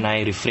 and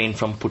I refrain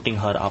from putting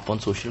her up on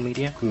social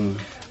media.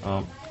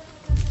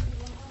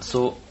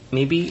 So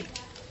maybe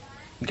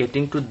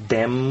getting to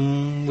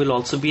them will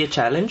also be a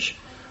challenge.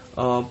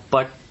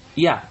 But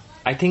yeah,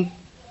 I think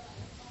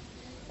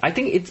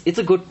it's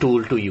a good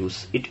tool to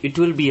use. It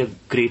will be a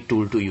great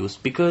tool to use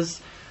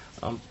because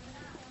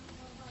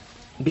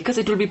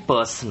it will be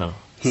personal.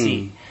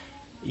 See,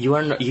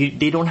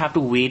 they don't have to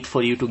wait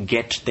for you to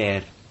get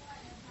there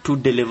to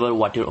deliver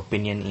what your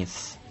opinion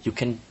is. You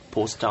can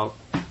post a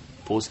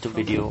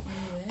video,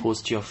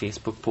 post your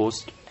Facebook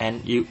post,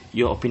 and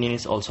your opinion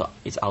is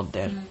out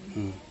there.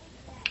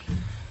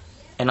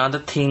 Another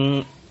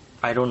thing,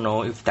 I don't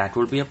know if that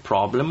will be a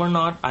problem or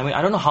not. I mean,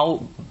 I don't know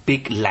how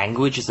big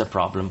language is a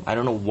problem. I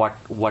don't know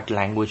what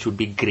language would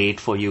be great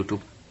for you to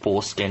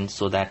post in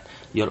so that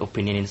your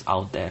opinion is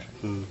out there.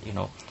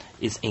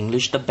 Is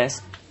English the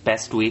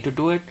best way to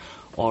do it,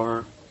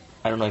 or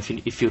I don't know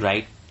if you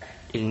write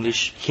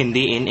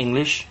Hindi in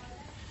English,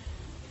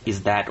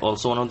 is that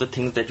also one of the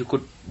things that you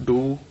could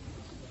do?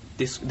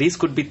 These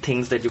could be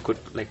things that you could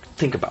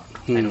think about.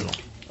 I don't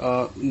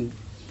know.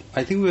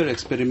 I think we are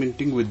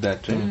experimenting with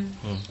that, right?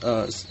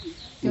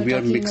 We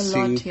are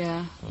mixing.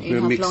 We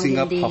are mixing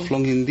up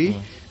Haflong Hindi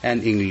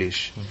and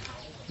English.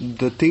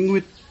 The thing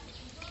with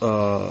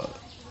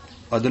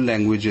other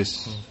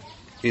languages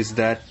is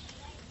that,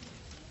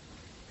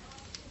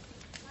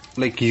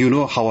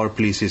 how our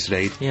place is,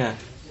 right? Yeah.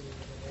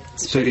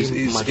 So it's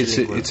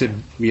a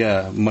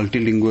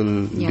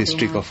multilingual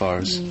district of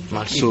ours.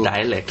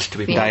 Multi-dialect, to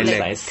be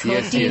dialect.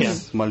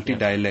 Yes,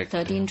 multi-dialect.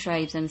 13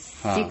 tribes and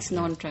 6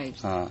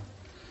 non-tribes.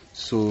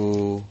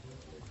 So,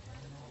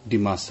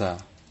 Dimasa,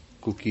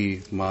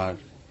 Kuki, Mar,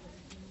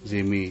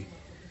 Zemi,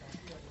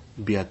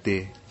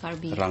 Biate,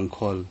 Karbi.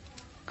 Rangkhol,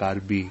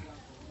 Karbi.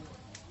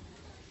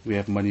 We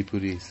have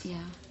Manipuris. Yeah.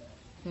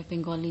 We have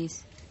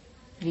Bengalis.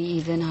 We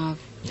even have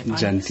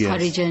Jantias,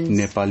 Harijans,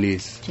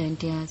 Nepalis.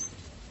 Jantias.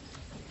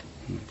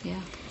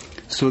 Yeah.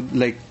 So,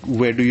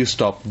 where do you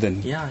stop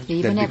then? Yeah. We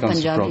even that have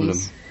becomes a problem.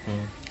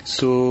 Punjabis.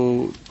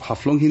 So,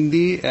 Haflong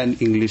Hindi and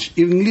English.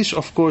 English,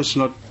 of course,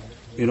 not,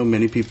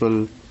 many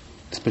people,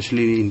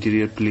 especially in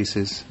interior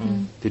places,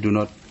 they do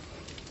not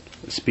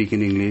speak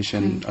in English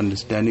and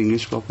understand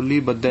English properly.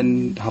 But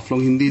then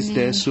Haflong Hindi is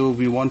there, so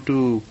we want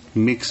to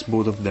mix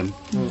both of them.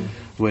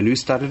 When we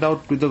started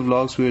out with the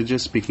vlogs, we were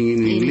just speaking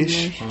in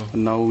English,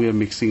 and now we are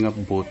mixing up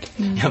both.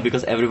 Yeah,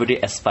 because everybody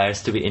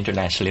aspires to be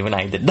international. Even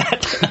I did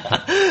that.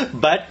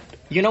 But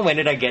when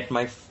did I get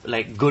my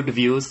good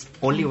views?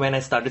 Only when I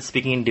started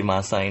speaking in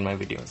Dimasa in my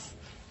videos.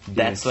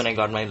 That's when I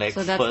got my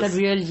So that's first.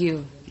 the real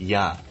you.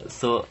 Yeah.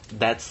 So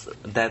that's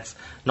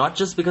not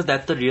just because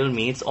that's the real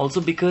me. It's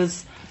also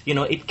because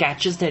it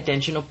catches the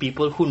attention of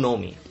people who know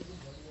me.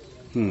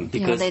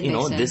 Because that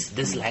makes sense.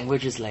 this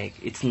language is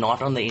it's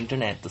not on the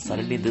internet. So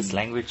suddenly this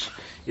language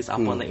is up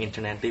on the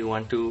internet. They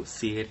want to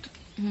see it.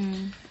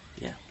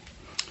 Yeah.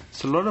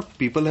 So a lot of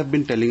people have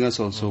been telling us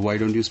also, why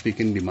don't you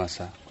speak in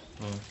Dimasa?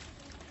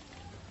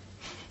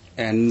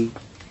 And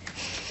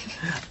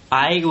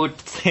I would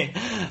say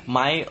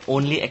my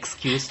only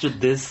excuse to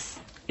this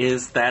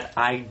is that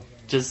I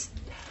just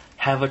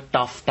have a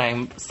tough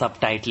time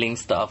subtitling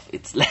stuff.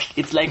 It's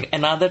like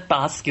another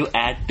task you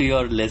add to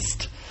your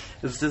list.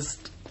 It's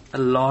just a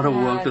lot of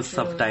work to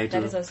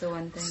subtitle. That is also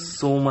one thing.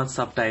 So much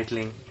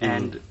subtitling.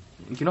 And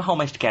you know how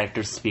much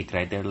characters speak,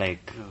 right? They're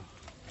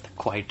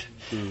quite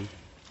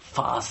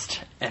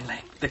fast and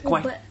they're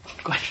quite.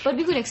 But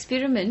we could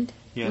experiment.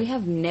 Yeah. We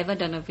have never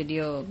done a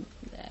video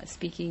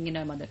speaking in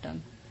our mother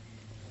tongue.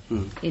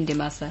 In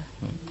Dimasa.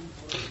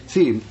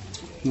 see,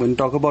 when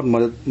talk about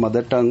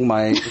mother tongue,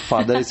 my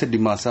father is a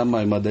Dimasa,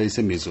 my mother is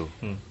a Mizo.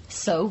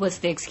 So, what's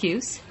the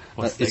excuse?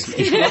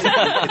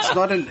 It's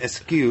not an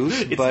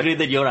excuse, It's but great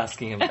that you're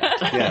asking him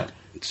that. yeah.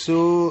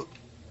 So,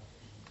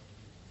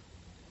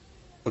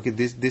 okay,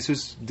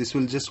 this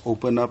will just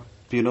open up,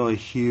 a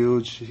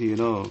huge,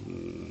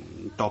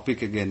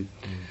 topic again,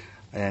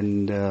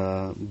 and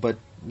but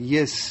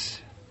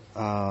yes,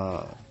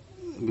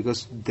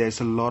 because there's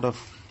a lot of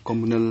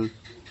communal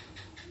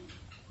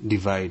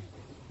divide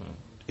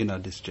in our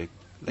district,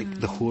 like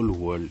the whole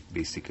world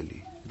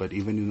basically, but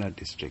even in our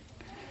district.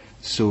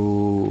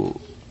 So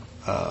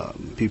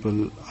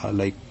people are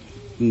like,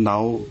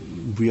 now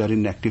we are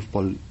in active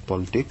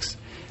politics,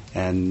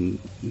 and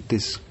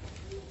this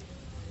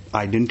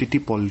identity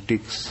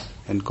politics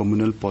and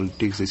communal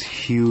politics is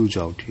huge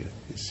out here.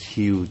 It's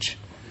huge,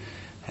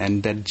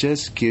 and that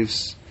just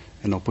gives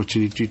an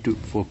opportunity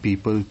for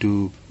people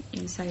to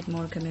incite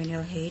more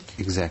communal hate.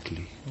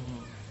 Exactly.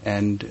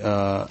 And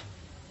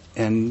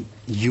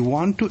you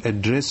want to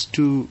address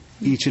to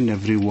each and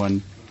every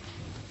one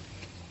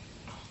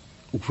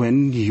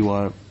when you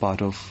are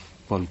part of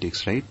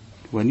politics, right?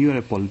 When you are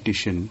a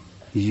politician,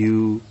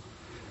 you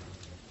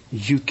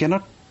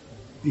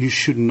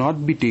should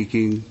not be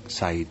taking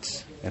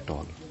sides at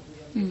all.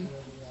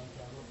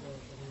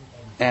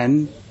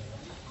 And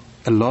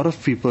a lot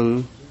of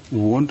people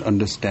won't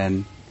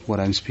understand what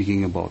I'm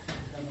speaking about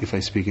if I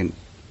speak in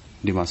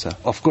Dimasa.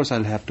 Of course,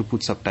 I'll have to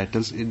put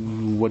subtitles.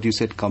 What you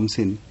said comes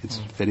in. It's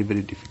very,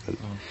 very difficult.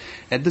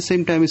 At the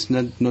same time, it's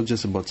not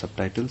just about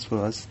subtitles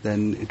for us.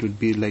 Then it would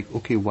be like,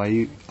 okay,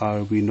 why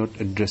are we not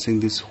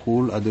addressing this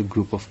whole other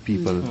group of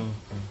people?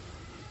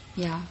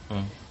 Yeah.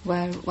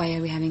 Why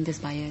are we having this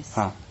bias?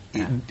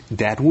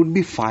 That would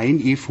be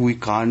fine if we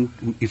can't,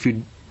 if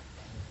you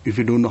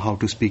don't know how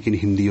to speak in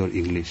Hindi or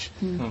English.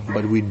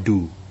 But we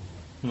do.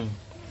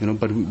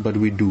 But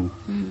we do.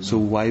 So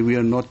why we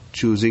are not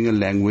choosing a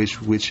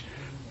language which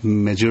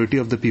majority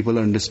of the people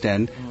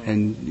understand,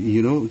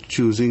 and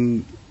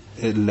choosing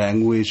a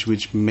language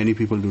which many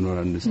people do not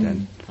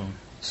understand.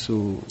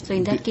 So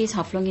in that case,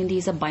 Haflong Hindi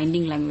is a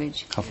binding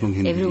language. Haflong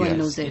Hindi, everyone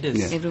knows it. It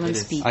is. Everyone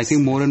speaks. I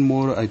think more and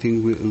more, I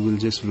think we will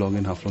just vlog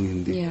in Haflong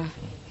Hindi. Yeah.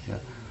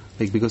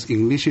 Like, because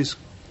English is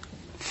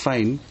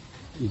fine,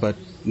 but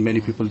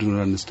many people do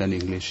not understand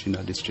English in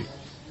our district.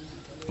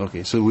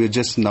 Okay, so we're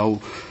just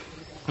now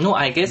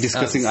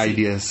discussing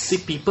ideas. See,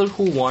 people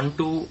who want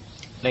to,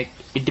 like,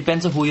 it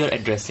depends on who you're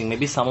addressing.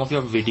 Maybe some of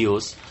your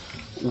videos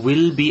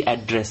will be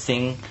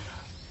addressing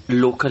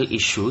local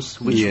issues,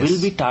 which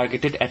will be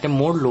targeted at a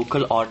more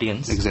local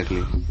audience.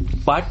 Exactly.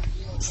 But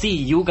see,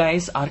 you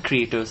guys are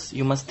creators.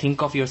 You must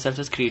think of yourselves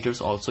as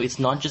creators also. It's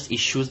not just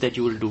issues that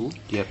you will do.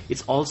 Yep.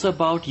 It's also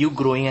about you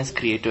growing as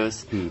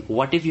creators.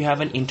 What if you have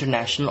an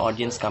international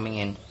audience coming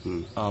in?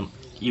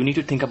 You need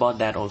to think about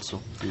that also.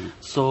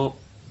 So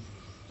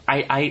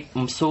when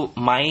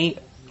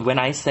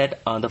I said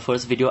the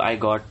first video I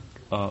got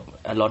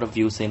a lot of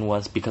views in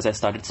was because I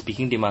started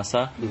speaking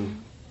Dimasa.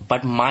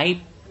 But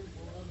my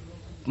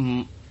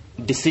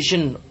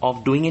decision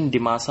of doing in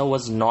Dimasa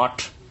was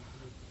not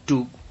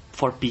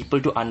for people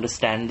to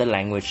understand the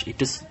language.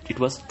 It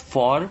was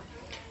for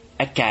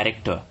a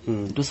character.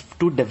 It was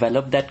to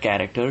develop that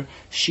character.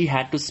 She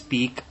had to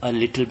speak a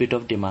little bit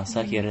of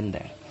Dimasa here and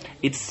there.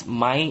 It's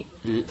my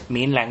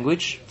main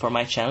language for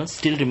my channel.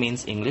 Still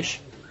remains English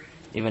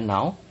even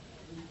now.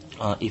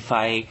 If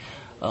I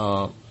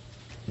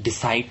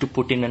decide to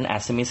put in an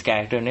Assamese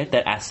character in it,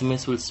 that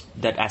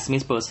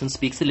Assamese person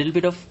speaks a little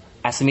bit of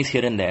Assamese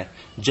here and there,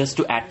 just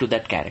to add to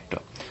that character.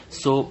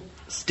 So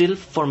still,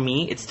 for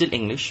me, it's still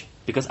English,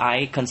 because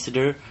I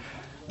consider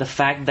the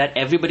fact that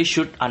everybody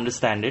should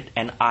understand it,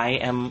 and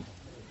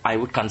I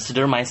would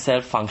consider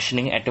myself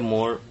functioning at a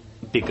more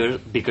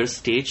bigger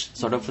stage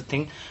sort of a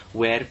thing,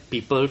 where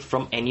people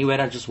from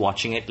anywhere are just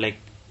watching it. Like,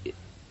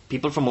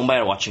 people from Mumbai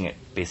are watching it,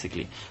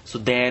 basically. So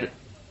there,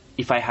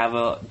 if I have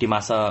a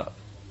Dimasa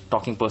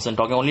talking person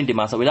talking only in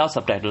Dimasa without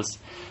subtitles,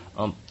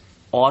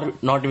 or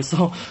not,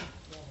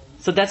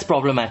 so that's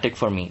problematic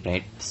for me,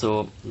 right?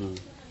 So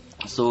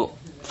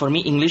for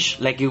me, English,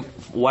 like,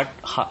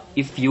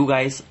 if you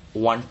guys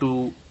want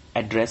to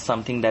address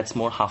something that's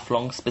more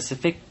Haflong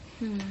specific,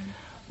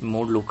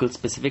 more local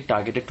specific,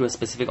 targeted to a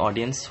specific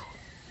audience,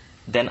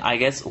 then I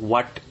guess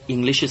what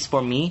English is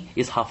for me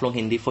is Haflong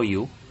Hindi for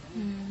you.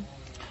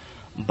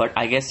 But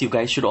I guess you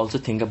guys should also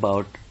think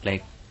about,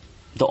 like,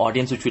 the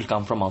audience which will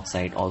come from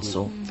outside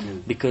also,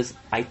 because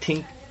I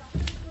think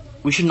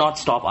we should not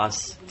stop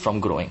us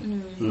from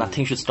growing.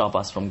 Nothing should stop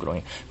us from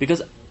growing.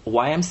 Because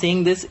why I'm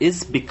saying this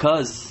is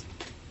because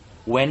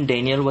when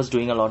Daniel was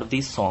doing a lot of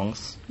these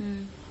songs,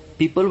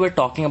 people were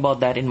talking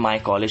about that in my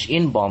college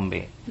in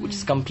Bombay, which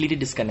is completely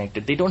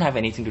disconnected. They don't have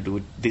anything to do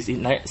with this.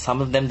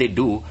 Some of them they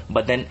do,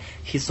 but then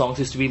his songs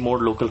used to be more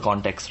local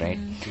context, right?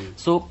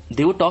 So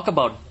they would talk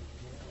about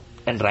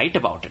and write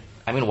about it.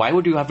 I mean, why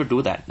would you have to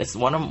do that? That's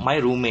one of my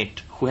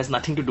roommate, who has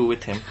nothing to do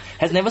with him,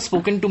 has never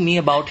spoken to me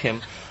about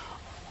him.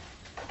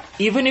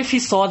 Even if he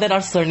saw that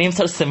our surnames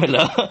are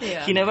similar,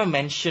 he never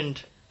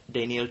mentioned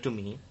Daniel to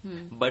me.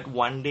 But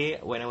one day,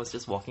 when I was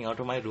just walking out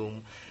of my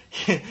room,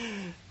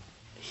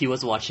 he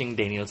was watching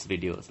Daniel's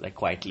videos, like,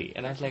 quietly.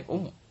 And I was like,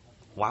 oh,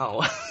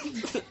 wow.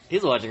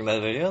 He's watching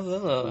that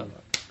video.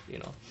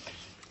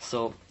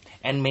 So,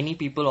 and many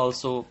people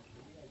also,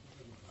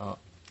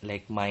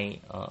 like my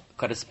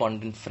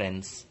correspondent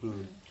friends,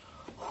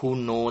 who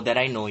know that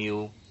I know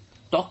you,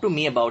 talk to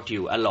me about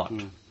you a lot.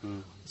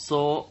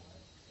 So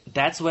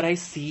that's where I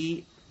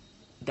see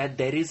that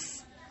there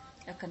is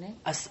a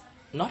connect.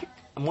 Not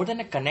more than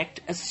a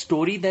connect, a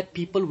story that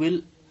people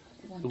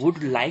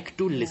would like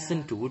to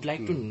listen to, would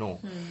like to know.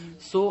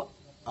 So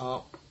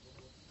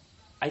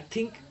I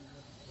think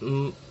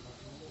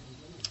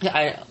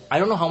I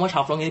don't know how much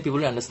Haflong Hindi people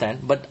will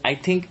understand, but I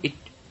think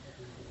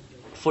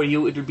for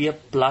you it would be a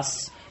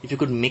plus if you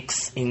could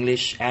mix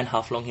English and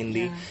Haflong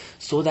Hindi,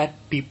 so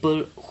that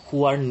people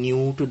who are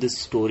new to this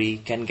story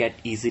can get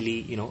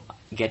easily,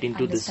 get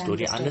into this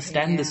story,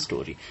 understand the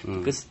story.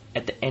 Because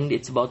at the end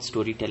it's about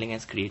storytelling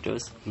as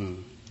creators.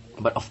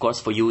 But of course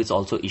for you it's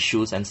also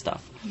issues and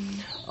stuff.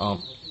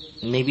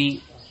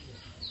 Maybe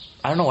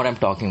I don't know what I'm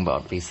talking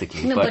about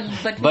basically. No,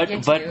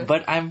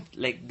 but I'm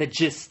like, the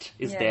gist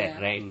is there,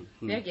 right?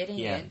 We are getting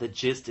it. The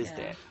gist is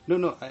there.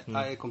 No,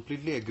 I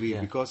completely agree,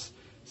 because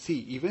see,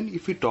 even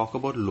if we talk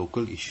about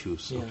local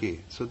issues, okay,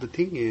 so the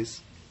thing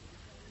is,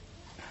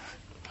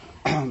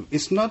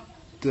 it's not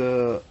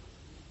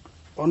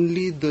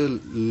only the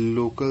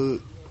local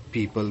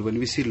people. When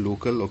we say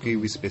local, okay,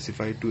 we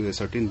specify to a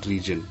certain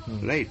region,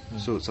 right?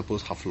 So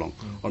suppose Haflong,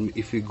 or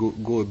if we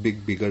go a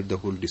bit bigger, the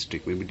whole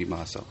district, maybe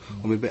Dimasa,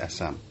 or maybe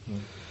Assam.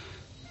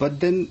 But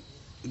then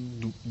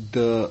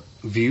the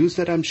views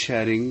that I'm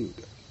sharing,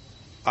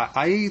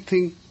 I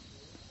think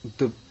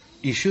the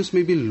issues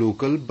may be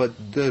local,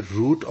 but the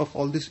root of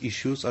all these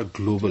issues are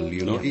global.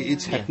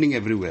 It's happening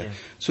everywhere.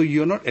 So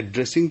you're not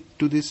addressing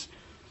to this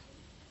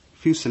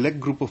few select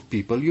group of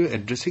people, you're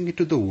addressing it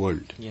to the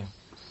world.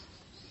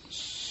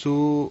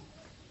 So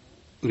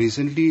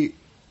recently,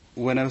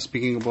 when I was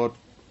speaking about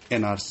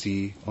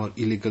NRC or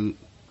illegal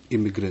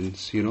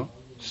immigrants,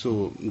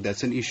 so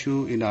that's an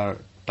issue in our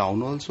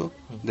town also.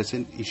 That's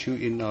an issue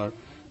in our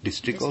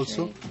district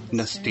also, in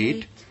the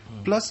state,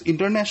 plus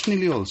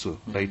internationally also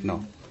right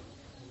now.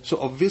 So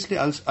obviously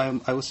I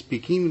was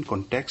speaking in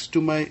context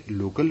to my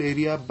local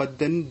area, but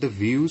then the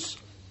views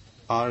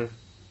are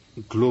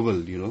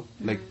global,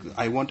 like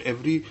I want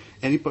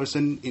any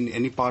person in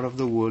any part of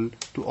the world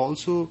to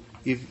also,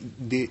 if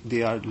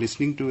they are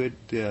listening to it,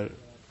 they are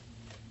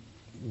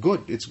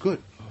good, it's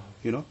good,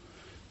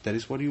 that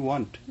is what you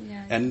want.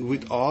 And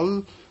with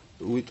all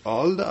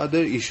the other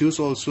issues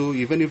also,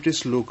 even if it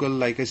is local,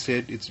 like I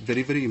said, it's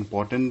very, very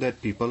important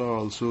that people are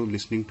also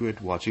listening to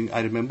it, watching.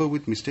 I remember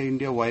with Mr.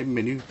 India, why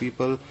many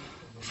people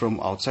from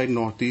outside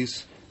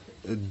Northeast,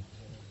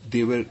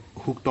 they were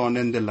hooked on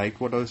and they liked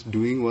what I was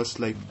doing, was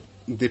like,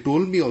 they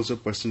told me also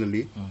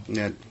personally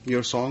that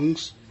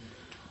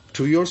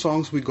through your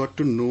songs we got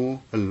to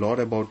know a lot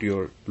about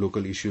your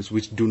local issues,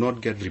 which do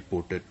not get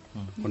reported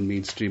on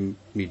mainstream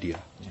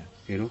media.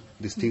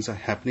 These things are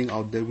happening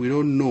out there, we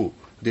don't know,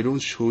 they don't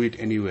show it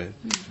anywhere,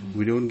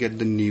 we don't get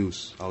the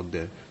news out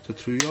there. So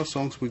through your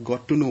songs we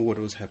got to know what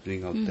was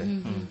happening out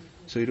there.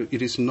 So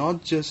it is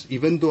not just,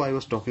 even though I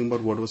was talking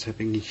about what was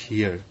happening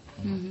here,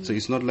 so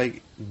it's not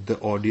like the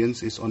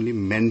audience is only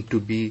meant to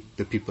be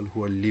the people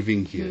who are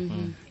living here.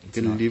 You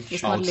can live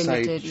it's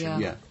outside. Not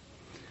limited,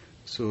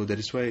 So that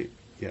is why,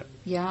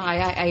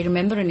 I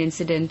remember an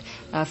incident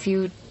a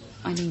few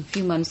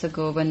months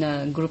ago when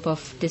a group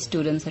of TIS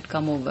students had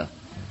come over.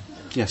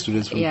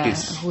 Students from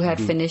TIS. Who had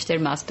finished their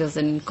masters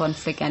in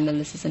conflict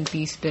analysis and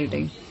peace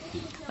building.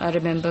 I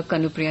remember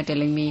Kanupriya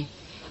telling me,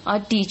 our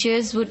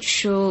teachers would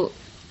show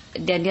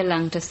Daniel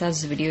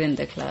Langthasa's video in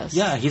the class.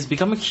 Yeah, he's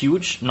become a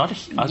huge,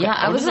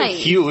 I was like,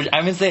 huge.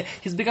 I mean,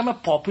 he's become a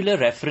popular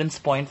reference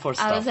point for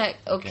stuff. I was like,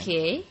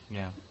 okay.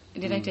 Yeah.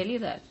 Did I tell you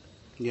that?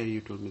 Yeah,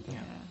 you told me that.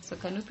 Yeah. So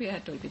Kanupriya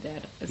had told me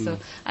that. So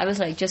I was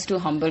like just too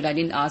humbled. I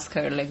didn't ask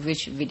her like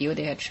which video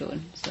they had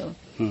shown.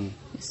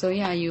 So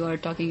you are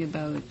talking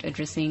about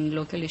addressing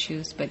local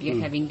issues, but yet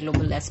having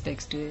global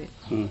aspects to it.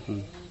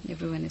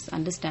 Everyone is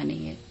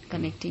understanding it,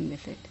 connecting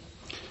with it.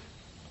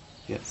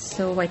 Yes.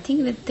 So I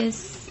think with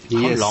this, how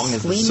long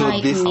is we this?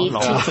 might need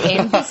to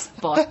end this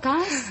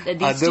podcast.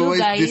 These Otherwise, two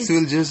guys, this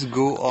will just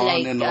go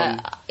on and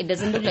on. It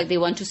doesn't look like they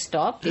want to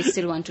stop. They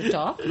still want to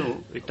talk.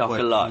 No, we talk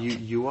a lot.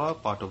 You are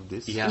part of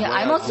this. Yeah,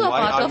 I'm also a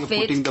part of it. Why are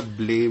you putting the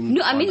blame?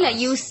 No, I mean, on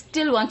us? you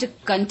still want to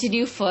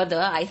continue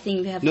further. I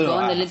think we have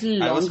gone a little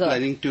longer. I was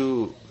planning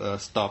to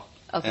stop,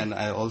 and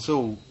I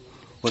also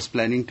was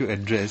planning to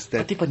address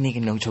that.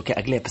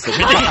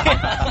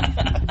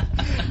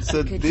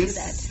 So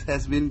this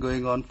has been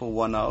going on for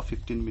 1 hour,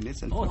 15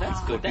 minutes and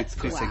that's good. That's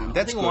 43 good. seconds.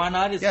 That's good. 1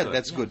 hour is good.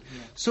 That's good.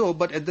 So,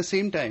 but at the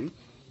same time,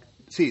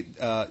 see,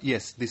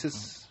 yes, this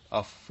is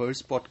our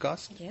first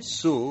podcast. Yes.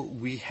 So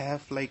we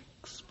have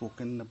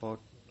spoken about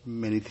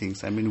many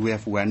things. I mean, we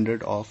have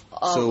wandered off.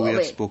 So we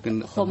have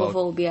spoken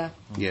homophobia.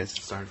 About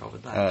yes, sorry for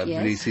that.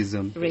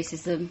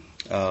 racism,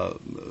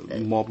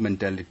 mob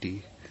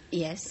mentality.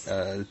 Yes.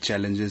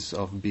 Challenges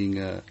of being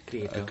a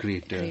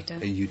creator,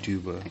 a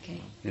YouTuber.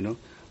 Okay.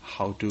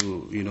 How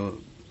to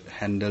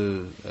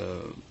handle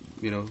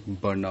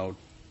burnout.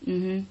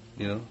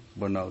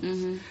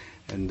 Burnouts,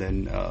 and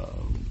then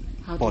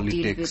how politics.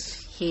 to deal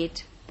with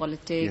hate,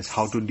 politics. Yes,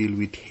 how to deal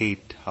with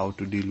hate, how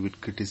to deal with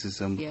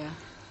criticism. Yeah.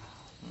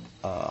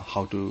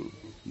 How to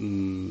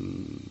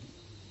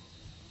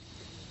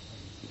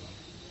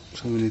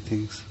so many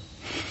things.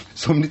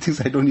 So many things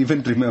I don't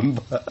even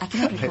remember. I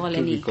cannot recall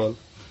any.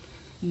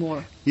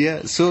 more.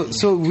 Yeah,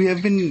 so we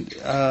have been,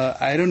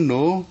 I don't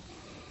know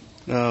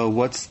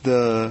what's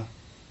the,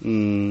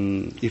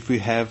 if we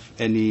have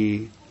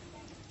any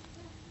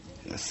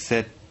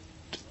set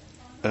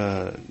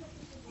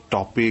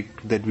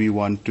topic that we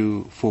want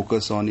to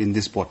focus on in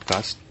this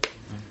podcast.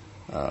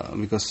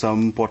 Because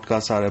some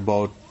podcasts are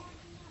about,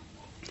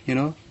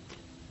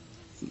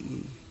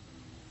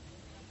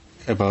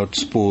 about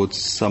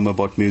sports, some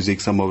about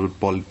music, some about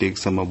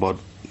politics, some about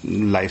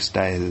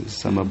lifestyle,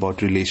 some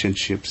about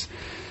relationships.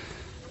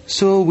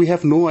 So we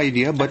have no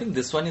idea, but I think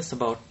this one is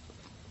about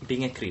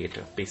being a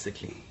creator,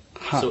 basically.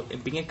 Huh. So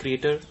being a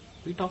creator,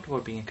 we talked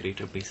about being a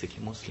creator,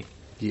 basically, mostly.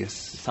 yes,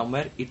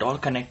 Somewhere it all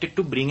connected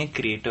to being a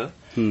creator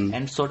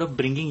and sort of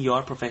bringing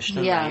your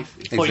professional Yeah. life.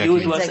 For you,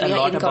 it was Exactly. a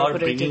lot about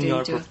Incorporated bringing your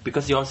into-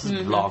 because yours is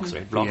blogs,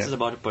 right? Blogs Yeah. is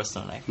about a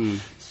personal life.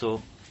 So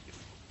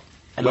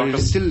a but lot of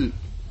it's still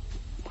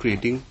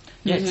creating.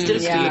 it's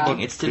still Yeah.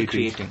 creating. It's still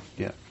creating.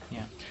 Yeah,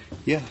 Yeah.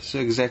 yeah. So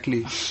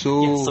exactly. So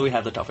So we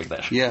have the topic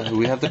there. yeah,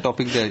 we have the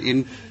topic there.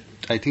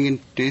 I think in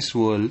today's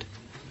world,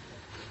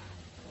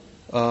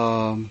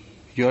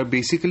 you are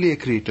basically a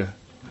creator.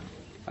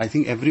 I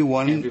think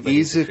everyone Everybody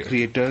is a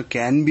creator,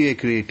 can be a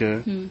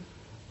creator,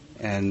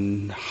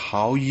 and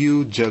how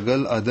you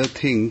juggle other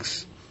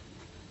things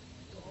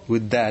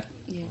with that.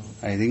 Yes.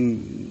 I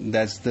think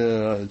that's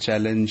the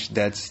challenge.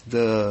 That's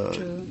the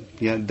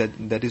True.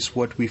 that is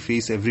what we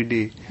face every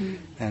day,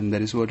 and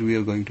that is what we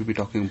are going to be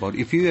talking about.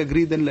 If you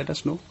agree, then let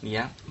us know.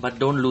 Yeah, but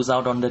don't lose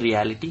out on the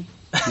reality.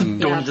 Don't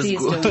Yeah, just please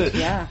go. don't.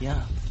 Yeah.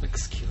 Yeah.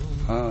 Excuse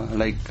me.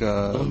 Like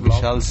Don't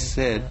block Vishal me.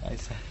 said, I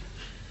said.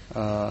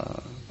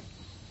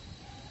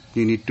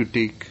 you need to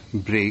take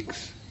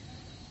breaks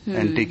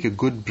and take a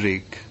good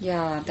break.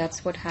 Yeah,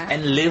 that's what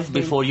happened. And live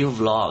before you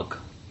vlog.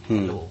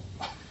 Hello.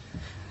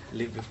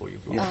 Live before you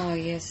vlog. Oh,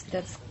 yes,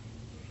 that's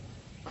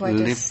quite a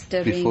Live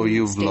stirring before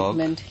you vlog.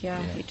 statement.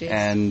 Yeah, it is.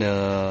 And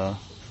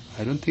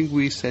I don't think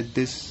we said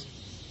this.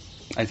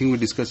 I think we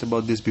discussed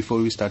about this before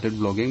we started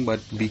vlogging, but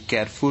be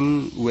careful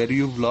where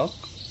you vlog.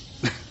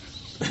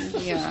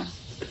 Yeah.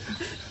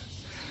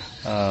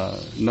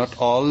 Not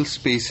all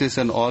spaces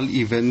and all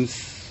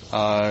events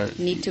are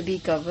Need to be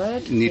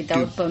covered Need to-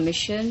 without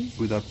permission.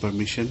 without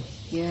permission.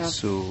 Yeah.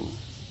 So,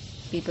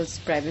 People's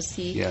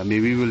privacy. yeah,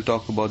 maybe we'll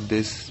talk about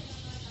this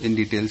in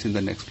details in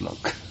the next vlog.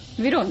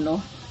 We don't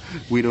know.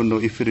 We don't know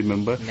if you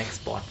remember.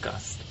 Next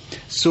podcast.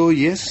 So,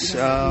 yes,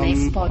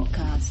 Next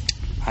podcast.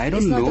 I It's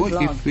don't not know a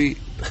vlog. if we...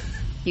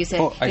 You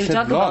said Oh, I we'll said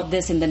talk vlog. about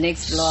this in the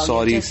next vlog.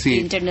 Sorry, Just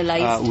see,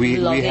 internalized we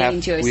vlogging have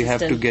into your we have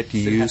to system. get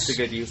Still have used. to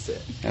get used to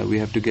it. We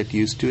have to get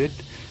used to it.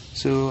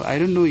 So I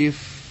don't know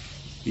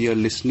if you're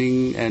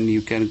listening and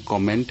you can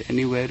comment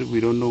anywhere. We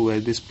don't know where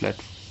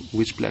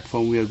which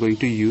platform we are going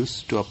to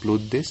use to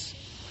upload this.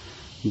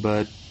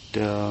 But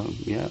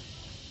yeah,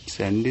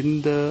 send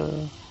in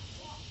the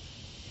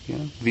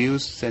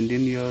views. Send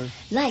in your,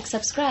 Like,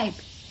 subscribe.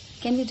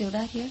 Can we do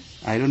that here?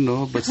 I don't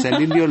know, but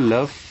send in your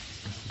love.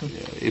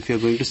 If you're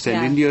going to send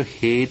Yeah. in your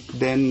hate,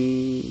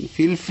 then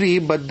feel free.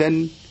 But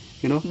then,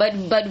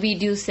 But we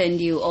do send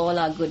you all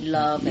our good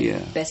love and Yeah.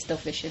 best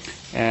of wishes.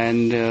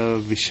 And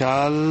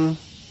Vishal,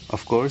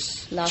 of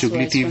course, Last Chugli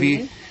words from TV,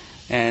 you.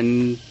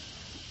 and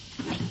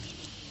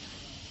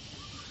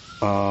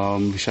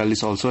Vishal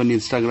is also on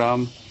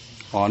Instagram,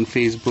 on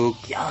Facebook.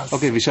 Yes.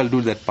 Okay, Vishal,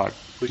 do that part.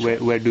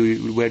 Where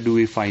do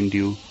we find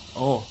you?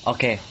 Oh,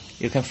 okay.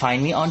 You can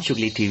find me on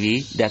Chugli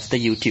TV. That's the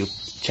YouTube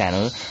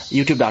channel.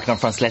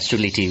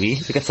 youtube.com/Chugli TV.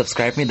 You can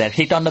subscribe me there.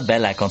 Hit on the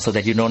bell icon so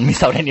that you don't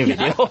miss out any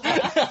video.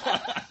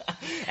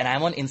 And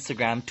I'm on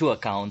Instagram, 2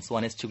 accounts.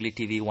 One is Chugli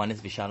TV, one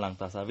is Vishal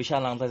Langthasa.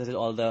 Vishal Langthasa is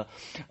all the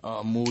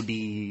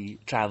moody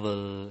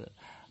travel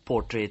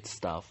portrait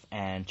stuff,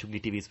 and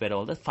Chugli TV is where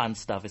all the fun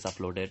stuff is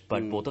uploaded.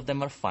 But both of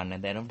them are fun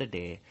at the end of the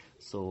day.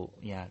 So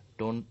yeah,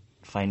 don't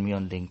find me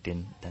on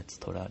LinkedIn. That's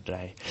thoda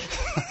dry.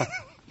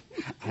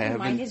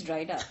 Mine is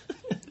dried up.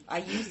 I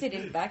used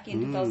it back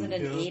in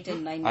 2008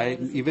 and 9.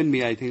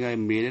 I think I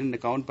made an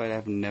account, but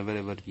I've never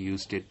ever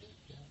used it.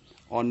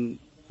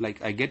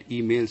 I get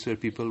emails where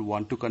people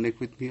want to connect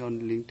with me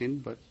on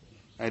LinkedIn, but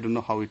I don't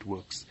know how it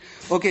works.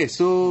 Okay,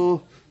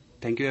 so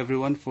thank you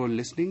everyone for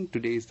listening.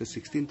 Today is the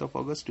 16th of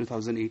August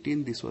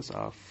 2018. This was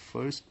our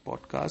first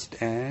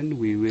podcast, and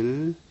we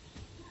will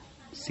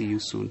see you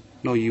soon.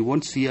 No, you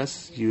won't see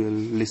us. You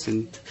will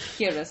listen.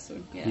 Hear us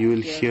soon. Yeah, You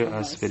will hear from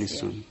us very yeah.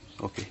 soon.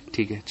 Okay,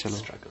 ठीक है, चलो.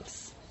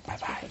 Struggles. Bye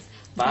bye.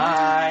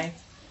 Bye.